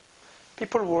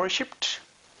 people worshipped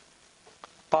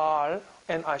Baal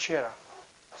and Asherah.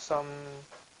 some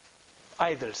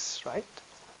idols, right?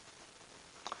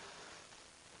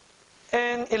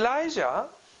 And Elijah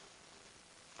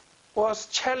was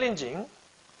challenging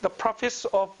the prophets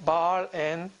of Baal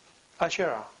and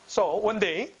Asherah. So one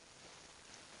day,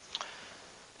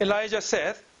 Elijah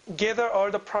said, gather all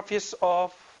the prophets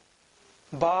of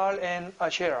Baal and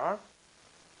Asherah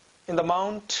in the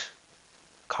Mount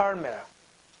Carmel.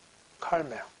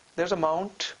 Carmel. There's a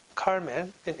Mount Carmel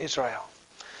in Israel.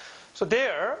 So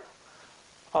there,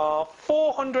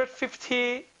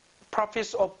 450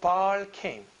 prophets of Baal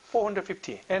came.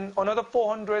 450. And another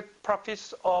 400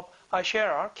 prophets of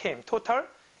Asherah came. Total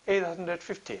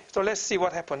 850. So let's see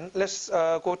what happened. Let's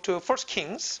go to 1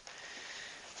 Kings.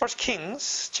 1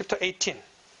 Kings chapter 18.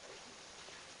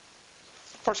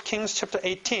 1 Kings chapter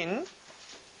 18,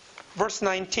 verse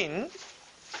 19.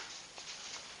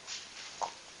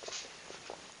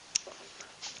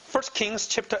 1 Kings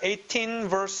chapter 18,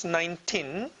 verse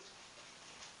 19.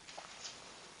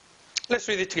 Let's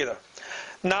read it together.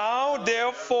 Now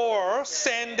therefore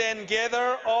send and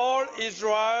gather all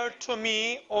Israel to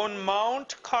me on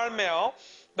Mount Carmel,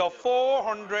 the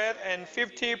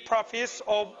 450 prophets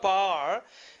of Baal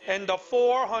and the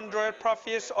 400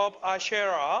 prophets of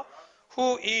Asherah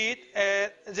who eat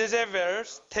at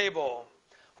Jezebel's table.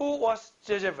 Who was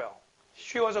Jezebel?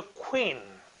 She was a queen.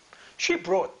 She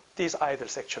brought these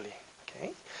idols actually.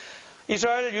 Okay?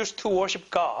 Israel used to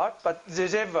worship God, but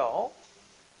Jezebel,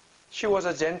 she was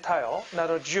a Gentile, not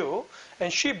a Jew,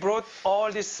 and she brought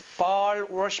all this Baal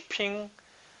worshipping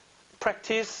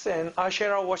practice and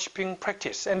Asherah worshipping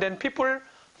practice. And then people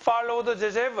followed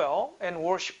Jezebel and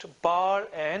worshipped Baal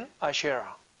and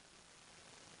Asherah.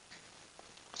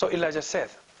 So Elijah said,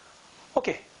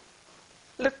 okay,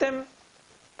 let them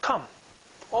come.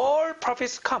 All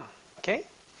prophets come. Okay?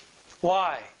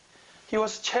 Why? He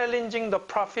was challenging the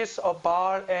prophets of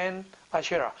Baal and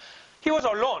Asherah. He was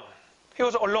alone. He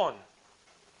was alone.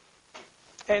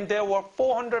 And there were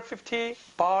 450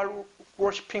 Baal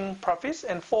worshipping prophets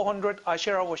and 400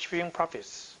 Asherah worshipping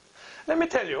prophets. Let me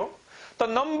tell you, the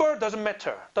number doesn't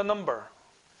matter. The number.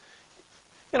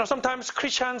 You know, sometimes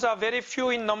Christians are very few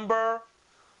in number,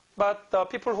 but the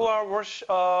people who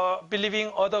are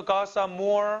believing other gods are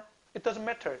more. It doesn't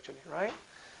matter actually, right?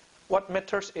 What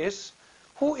matters is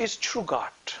who is true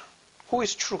God. Who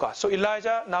is true God? So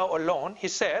Elijah, now alone, he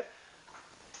said,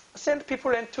 send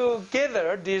people and to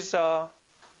gather these,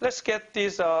 let's get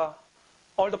these, all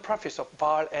the prophets of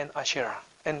Baal and Asherah.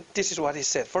 And this is what he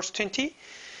said, verse 20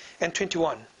 and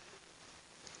 21.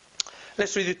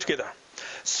 Let's read it together.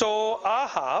 So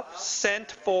Ahab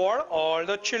sent for all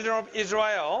the children of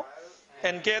Israel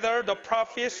and gathered the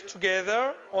prophets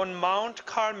together on Mount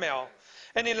Carmel.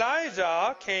 And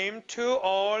Elijah came to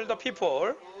all the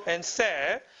people and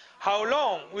said, how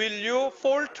long will you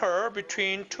falter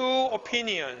between two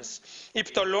opinions?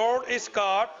 If the Lord is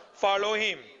God, follow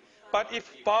him. But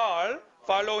if Baal,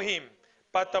 follow him.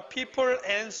 But the people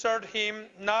answered him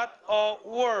not a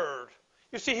word.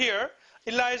 You see here,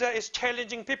 Elijah is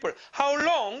challenging people. How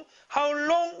long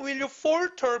will you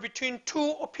falter between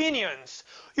two opinions?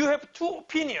 You have two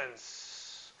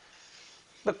opinions.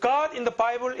 The God in the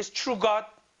Bible is true God.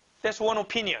 That's one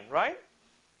opinion, right?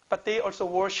 But they also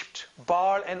worshipped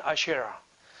Baal and Asherah.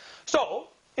 So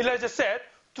Elijah said,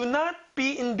 do not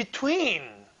be in between.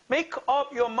 Make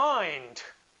up your mind.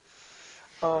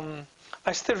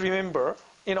 I still remember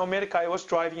in America I was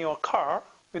driving a car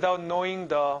without knowing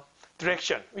the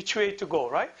direction, which way to go,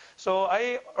 right? So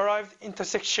I arrived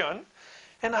intersection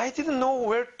and I didn't know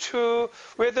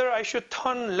whether I should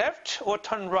turn left or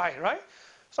turn right?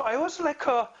 So I was like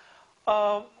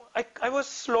I was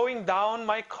slowing down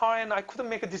my car and I couldn't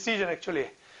make a decision actually.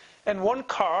 And one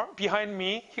car behind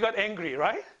me, he got angry,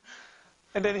 right?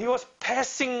 And then he was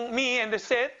passing me and they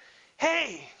said,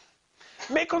 hey,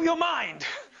 make up your mind.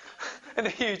 And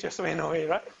then he just went away,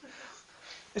 right?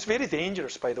 It's very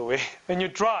dangerous, by the way. When you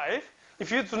drive,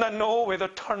 if you do not know whether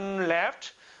turn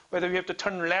left, whether you have to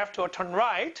turn left or turn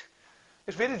right,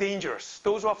 it's very dangerous.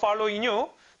 Those who are following you,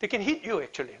 they can hit you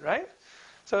actually, right?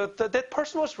 So that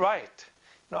person was right.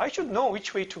 Now, I should know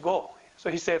which way to go. So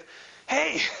he said,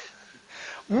 hey,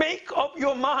 make up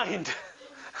your mind.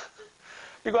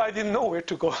 Because I didn't know where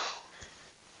to go.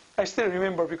 I still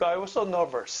remember because I was so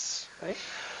nervous. Right?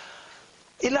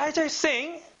 Elijah is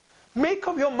saying, make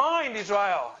up your mind,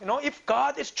 Israel. You know, if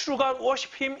God is true God,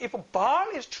 worship him. If Baal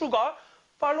is true God,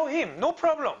 follow him. No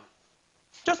problem.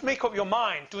 Just make up your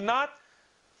mind. Do not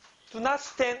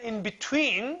stand in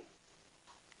between.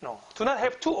 No, do not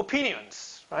have two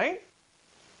opinions, right?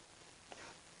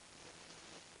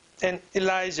 And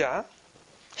Elijah,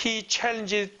 he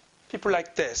challenged people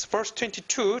like this. Verse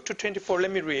 22 to 24,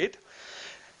 let me read.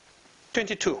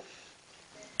 22.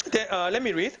 Let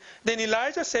me read. Then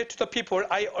Elijah said to the people,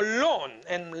 I alone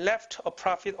am left a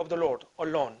prophet of the Lord,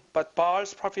 alone. But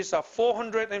Baal's prophets are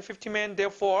 450 men.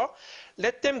 Therefore,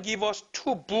 let them give us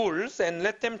 2 bulls, and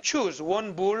let them choose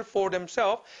 1 bull for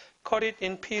themselves, cut it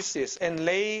in pieces, and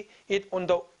lay it on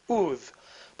the wood.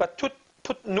 But to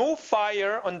put no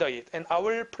fire under it, and I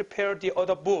will prepare the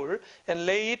other bull and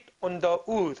lay it on the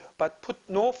wood, but put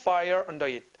no fire under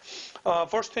it.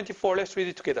 Verse 24, let's read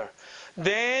it together.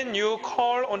 Then you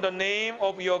call on the name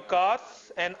of your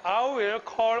gods, and I will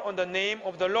call on the name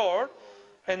of the Lord,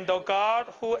 and the God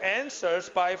who answers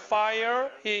by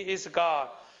fire, he is God.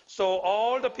 So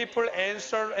all the people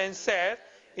answered and said,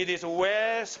 it is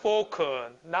well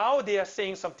spoken. Now they are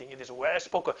saying something. It is well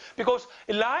spoken. Because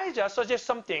Elijah suggests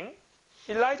something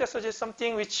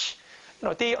which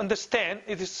they understand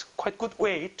it is quite good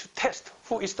way to test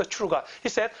who is the true God. He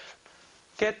said,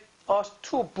 get us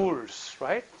 2 bulls,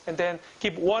 right? And then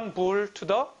give 1 bull to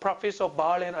the prophets of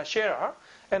Baal and Asherah,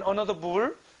 and another bull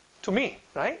to me,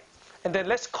 right? And then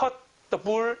let's cut the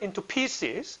bull into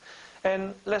pieces,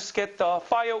 and let's get the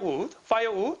firewood,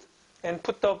 and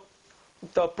put the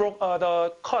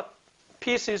cut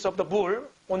pieces of the bull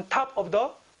on top of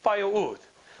the firewood.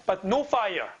 But no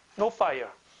fire.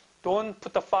 Don't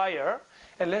put the fire,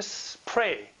 and let's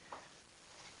pray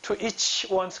to each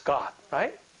one's God,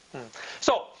 right?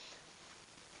 So,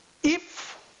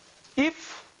 if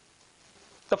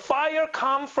the fire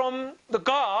come from the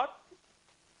God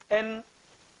and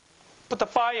put the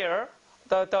fire,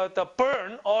 the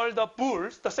burn all the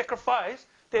bulls, the sacrifice,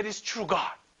 that is true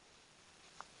God.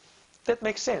 That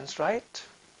makes sense, right?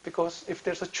 Because if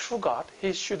there's a true God,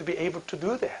 he should be able to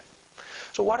do that.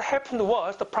 So what happened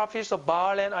was the prophets of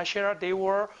Baal and Asherah, they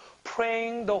were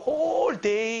praying the whole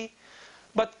day,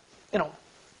 but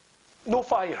no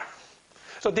fire.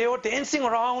 So they were dancing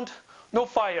around, no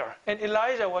fire. And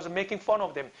Elijah was making fun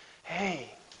of them. Hey,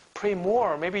 pray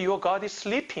more. Maybe your God is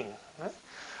sleeping.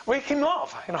 Wake him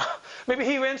up. Maybe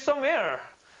he went somewhere.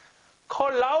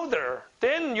 Call louder.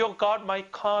 Then your God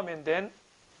might come and then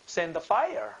send the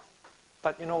fire.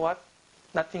 But you know what?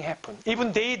 Nothing happened.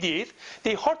 Even they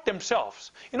hurt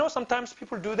themselves. Sometimes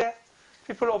people do that.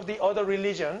 People of the other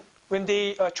religion, when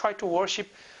they try to worship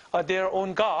their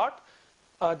own God,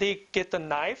 they get a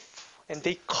knife and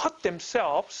they cut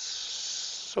themselves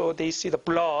so they see the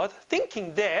blood,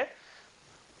 thinking that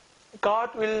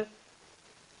God will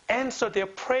answer their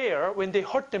prayer when they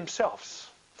hurt themselves.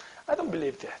 I don't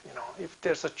believe that. If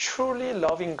there's a truly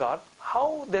loving God,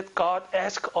 how that God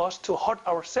asks us to hurt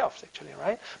ourselves, actually,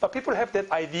 right? But people have that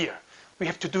idea. We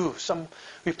have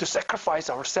to sacrifice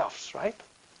ourselves, right?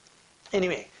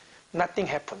 Anyway, nothing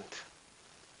happened.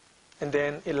 And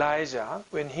then Elijah,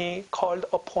 when he called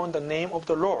upon the name of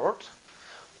the Lord,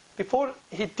 before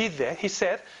he did that, he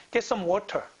said, get some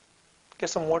water,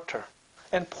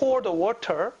 and pour the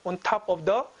water on top of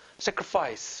the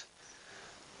sacrifice.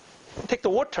 Take the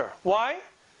water. Why?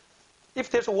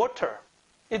 If there's water,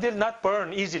 it will not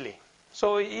burn easily.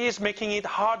 So he is making it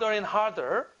harder and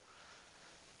harder.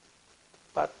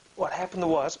 But what happened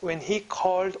was, when he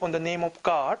called on the name of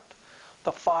God,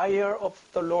 the fire of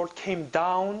the Lord came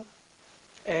down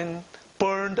and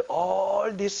burned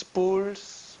all these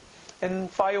bulls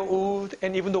and firewood,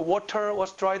 and even the water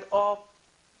was dried up.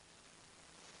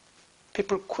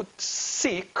 People could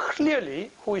see clearly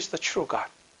who is the true God,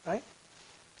 right?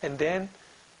 And then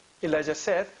Elijah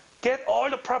said, get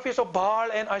all the prophets of Baal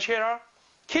and Asherah,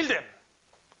 kill them.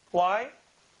 Why?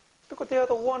 Because they are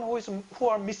the one who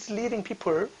are misleading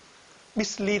people.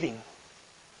 Misleading.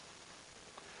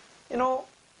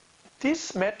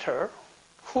 This matter,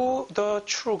 who the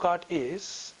true God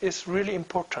is really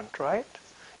important, right?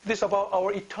 It is about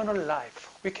our eternal life.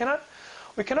 We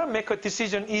cannot make a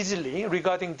decision easily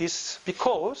regarding this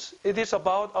because it is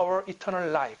about our eternal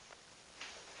life.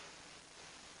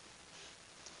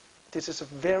 This is a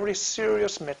very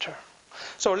serious matter.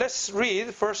 So let's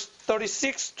read verse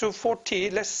 36 to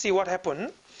 40. Let's see what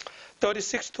happened.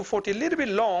 36 to 40, a little bit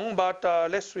long, but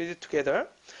let's read it together.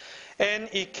 And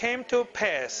it came to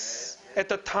pass at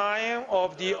the time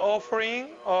of the offering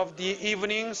of the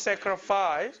evening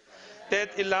sacrifice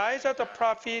that Elijah the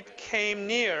prophet came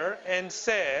near and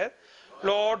said,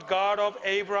 Lord God of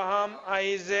Abraham,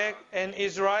 Isaac, and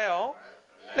Israel,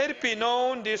 let it be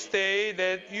known this day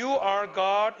that you are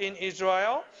God in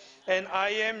Israel, and I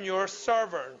am your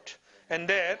servant, and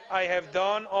that I have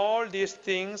done all these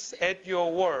things at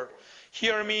your word.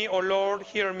 Hear me, O Lord,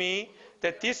 hear me,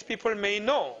 that these people may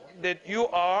know that you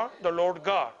are the Lord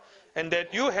God, and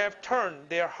that you have turned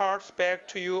their hearts back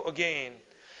to you again.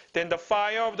 Then the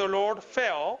fire of the Lord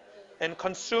fell and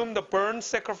consumed the burnt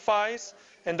sacrifice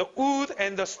and the wood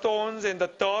and the stones and the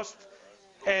dust,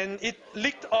 and it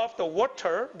licked off the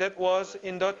water that was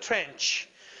in the trench.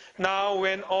 Now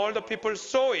when all the people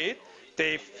saw it,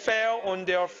 they fell on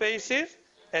their faces,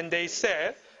 and they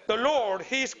said, "The Lord,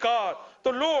 He is God!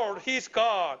 The Lord, He is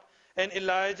God!" And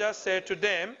Elijah said to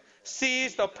them,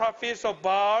 "Seize the prophets of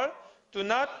Baal. Do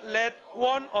not let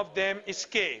one of them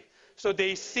escape." So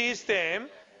they seized them,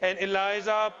 and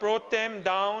Elijah brought them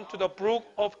down to the brook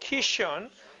of Kishon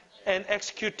and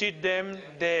executed them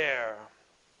there.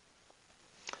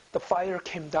 The fire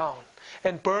came down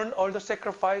and burned all the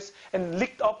sacrifice and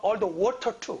licked up all the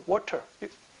water too. Water.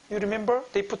 You remember?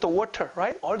 They put the water,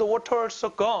 right? All the water is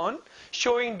gone,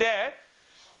 showing that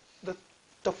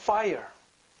the fire,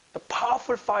 the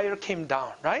powerful fire came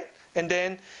down, right? And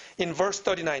then in verse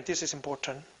 39, this is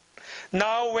important.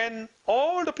 Now when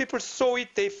all the people saw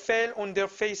it, they fell on their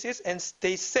faces, and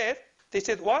they said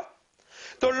what?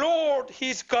 "The Lord, He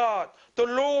is God. The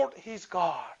Lord, He is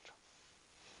God."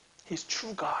 He's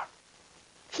true God.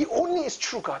 He only is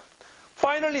true God.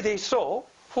 Finally, they saw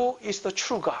who is the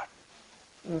true God.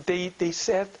 They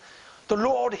said, "The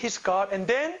Lord, He is God." And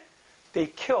then they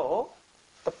killed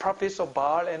the prophets of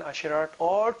Baal and Asherah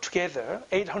all together,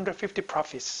 850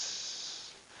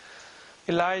 prophets.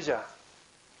 Elijah,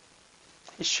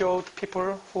 he showed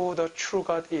people who the true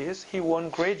God is. He won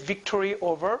great victory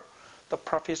over the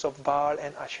prophets of Baal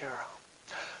and Asherah.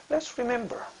 Let's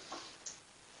remember,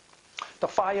 the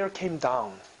fire came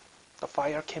down. The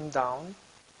fire came down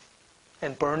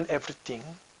and burned everything,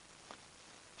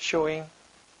 showing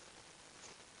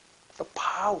the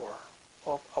power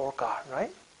of our God,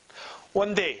 right?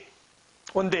 One day,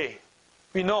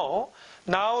 we know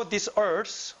now this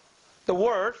earth, the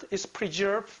world is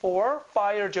preserved for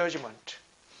fire judgment.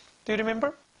 Do you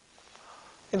remember?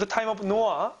 In the time of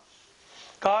Noah,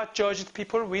 God judged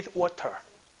people with water.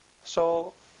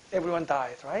 So everyone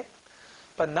died, right?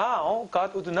 But now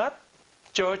God would not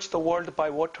judge the world by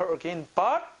water again,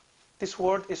 but this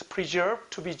world is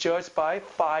preserved to be judged by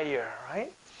fire,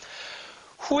 right?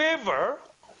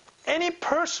 Any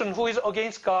person who is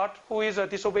against God, who is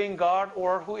disobeying God,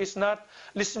 or who is not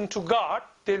listening to God,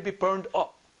 they'll be burned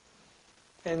up.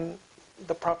 And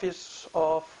the prophets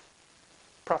of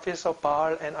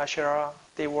Baal and Asherah,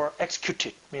 they were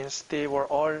executed, means they were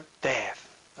all dead,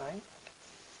 right?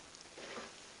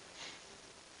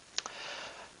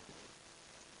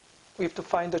 We have to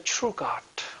find the true God.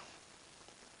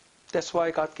 That's why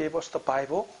God gave us the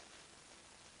Bible.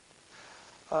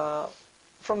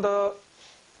 From the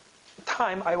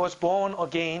time I was born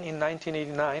again in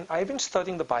 1989, I've been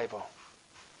studying the Bible.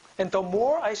 And the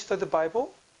more I study the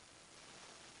Bible,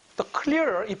 the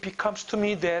clearer it becomes to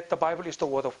me that the Bible is the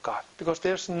Word of God. Because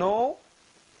there's no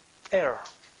error.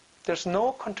 There's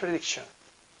no contradiction.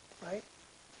 Right?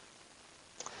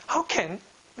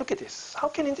 Look at this. How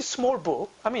can in this small book,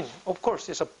 I mean, of course,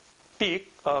 it's a big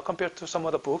compared to some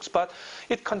other books, but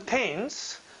it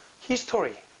contains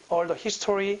history, all the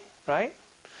history, right?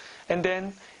 And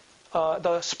then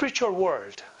the spiritual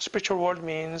world. Spiritual world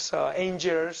means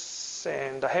angels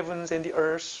and the heavens and the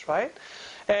earth, right?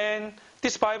 And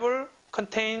this Bible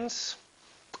contains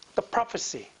the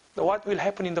prophecy, what will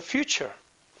happen in the future,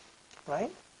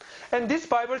 right? And this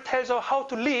Bible tells us how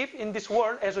to live in this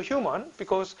world as a human,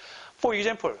 because, for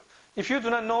example, if you do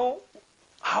not know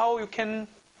how you can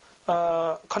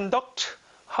conduct,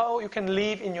 how you can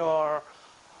live in your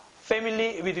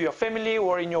family, with your family,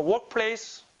 or in your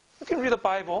workplace, you can read the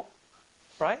Bible,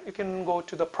 right? You can go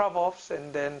to the Proverbs,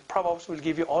 and then Proverbs will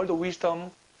give you all the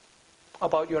wisdom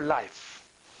about your life.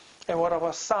 And what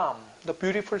about Psalm? The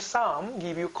beautiful Psalm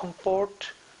give you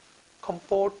comfort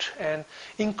and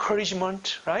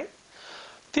encouragement, right?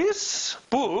 This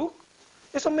book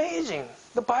is amazing.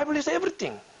 The Bible is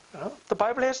everything. You know? The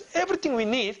Bible has everything we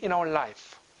need in our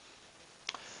life.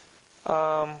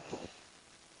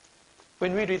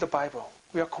 When we read the Bible,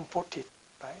 we are comforted,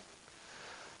 right?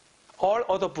 All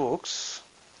other books,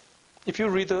 if you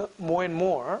read more and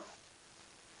more,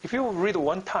 if you read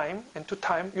one time and two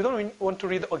times, you don't want to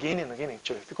read again and again,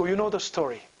 actually, because you know the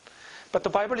story. But the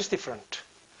Bible is different.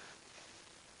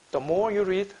 The more you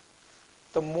read,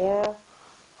 the more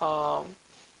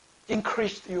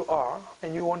encouraged you are,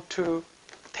 and you want to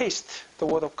taste the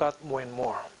Word of God more and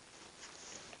more.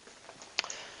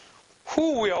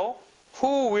 Who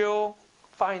will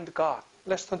find God?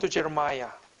 Let's turn to Jeremiah.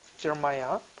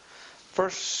 Jeremiah,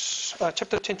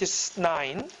 chapter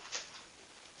 29.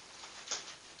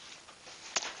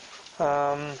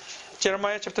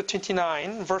 Jeremiah chapter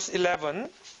 29, verse 11.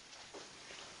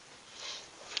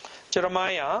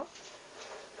 Jeremiah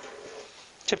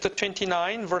chapter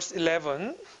 29, verse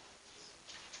 11.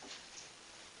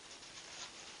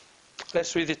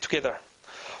 Let's read it together.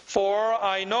 For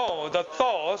I know the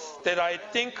thoughts that I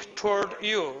think toward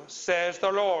you, says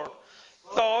the Lord,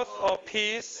 thoughts of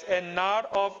peace and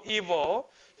not of evil,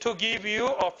 to give you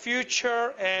a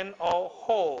future and a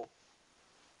hope.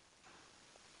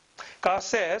 God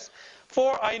says,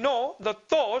 for I know the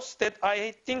thoughts that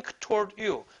I think toward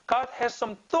you. God has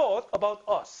some thought about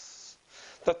us.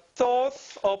 The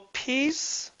thoughts of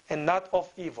peace and not of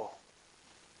evil.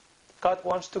 God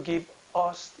wants to give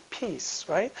us peace,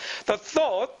 right? The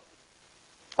thought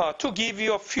to give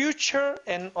you a future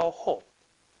and a hope.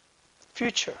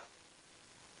 Future.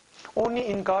 Only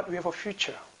in God we have a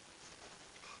future.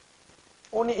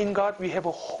 Only in God we have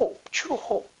a hope, true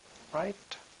hope, right?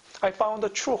 I found the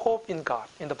true hope in God,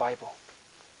 in the Bible.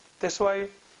 That's why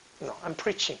I'm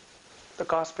preaching the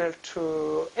gospel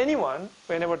to anyone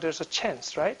whenever there's a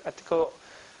chance, right? I think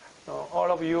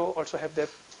all of you also have that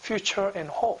future and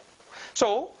hope.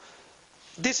 So,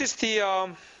 this is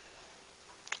the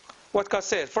what God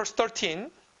said. Verse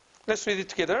 13. Let's read it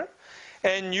together.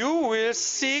 And you will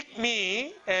seek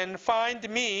me and find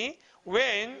me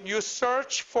when you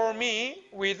search for me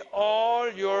with all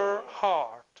your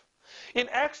heart. In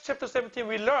Acts chapter 17,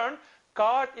 we learn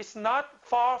God is not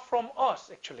far from us,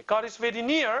 actually. God is very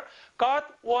near. God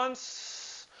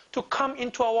wants to come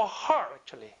into our heart,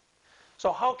 actually.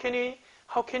 So how can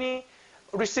he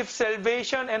receive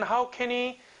salvation and how can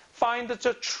he find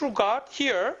the true God?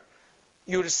 Here,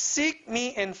 you'll seek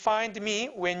me and find me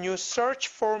when you search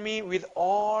for me with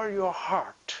all your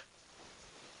heart.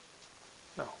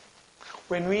 No.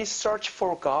 When we search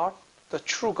for God, the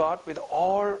true God, with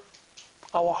all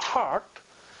our heart,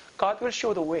 God will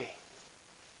show the way.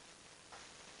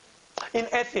 In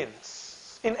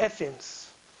Athens,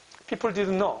 people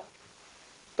didn't know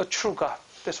the true God.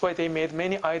 That's why they made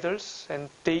many idols and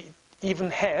they even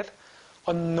had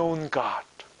unknown God.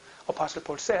 Apostle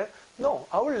Paul said, no,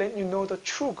 I will let you know the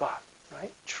true God,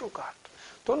 right? True God.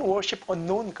 Don't worship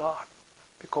unknown God,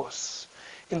 because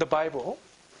in the Bible,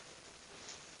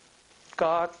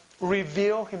 God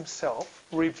showed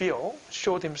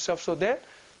himself so that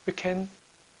we can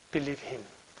believe him.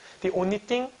 The only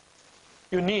thing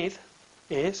you need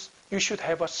is you should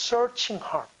have a searching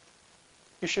heart.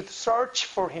 You should search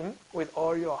for him with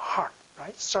all your heart,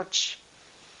 right? Search.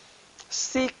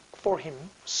 Seek for him.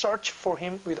 Search for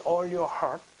him with all your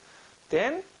heart.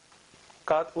 Then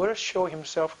God will show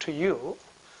himself to you.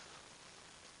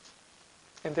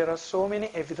 And there are so many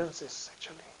evidences,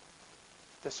 actually.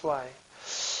 That's why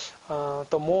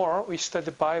the more we study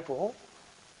the Bible,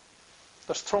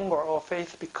 the stronger our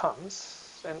faith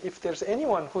becomes. And if there's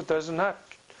anyone who does not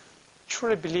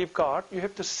truly believe God, you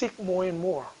have to seek more and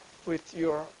more with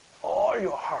all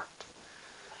your heart.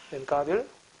 Then God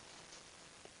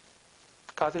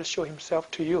will show himself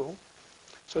to you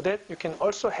so that you can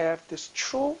also have this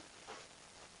true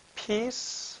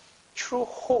peace, true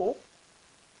hope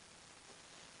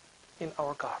in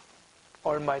our God,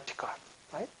 Almighty God,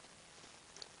 right?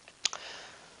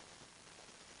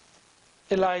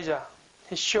 Elijah,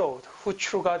 he showed who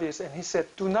true God is, and he said,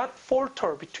 do not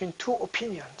falter between two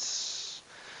opinions.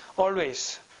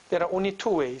 Always, there are only two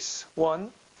ways.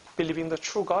 One, believing the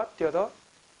true God. The other,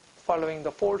 following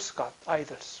the false God,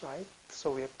 idols, right?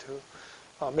 So we have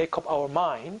to make up our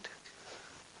mind,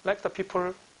 like the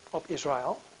people of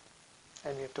Israel,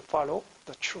 and we have to follow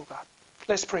the true God.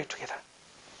 Let's pray together.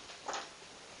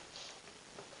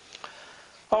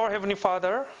 Our Heavenly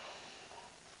Father,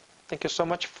 thank you so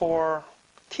much for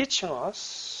teaching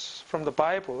us from the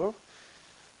Bible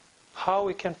how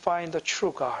we can find the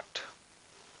true God.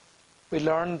 We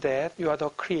learned that you are the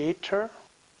Creator,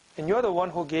 and you are the one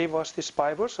who gave us this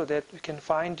Bible so that we can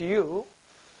find you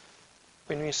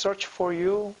when we search for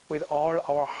you with all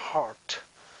our heart.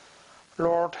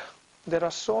 Lord, there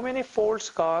are so many false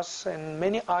gods and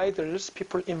many idols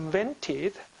people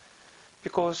invented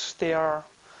because they are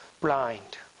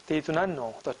blind. They do not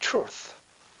know the truth.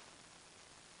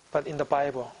 But in the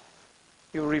Bible,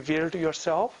 you revealed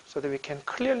yourself so that we can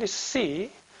clearly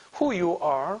see who you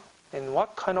are and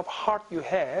what kind of heart you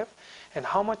have and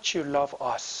how much you love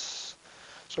us.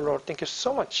 So Lord, thank you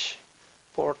so much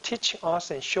for teaching us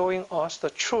and showing us the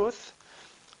truth.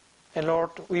 And Lord,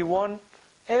 we want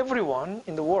everyone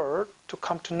in the world to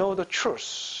come to know the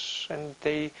truth, and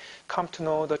they come to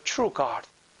know the true God.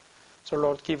 So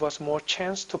Lord, give us more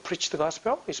chance to preach the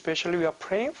gospel. Especially we are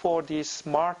praying for this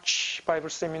March Bible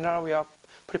seminar we are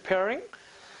preparing.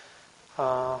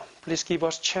 Please give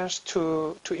us chance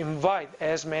to invite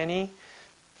as many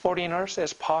foreigners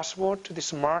as possible to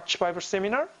this March Bible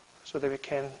seminar so that we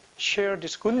can share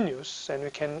this good news and we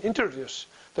can introduce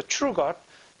the true God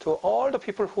to all the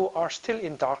people who are still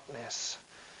in darkness.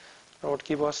 Lord,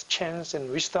 give us chance and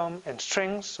wisdom and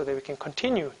strength so that we can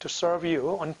continue to serve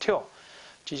you until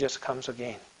Jesus comes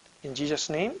again. In Jesus'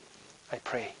 name, I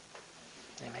pray.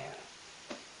 Amen.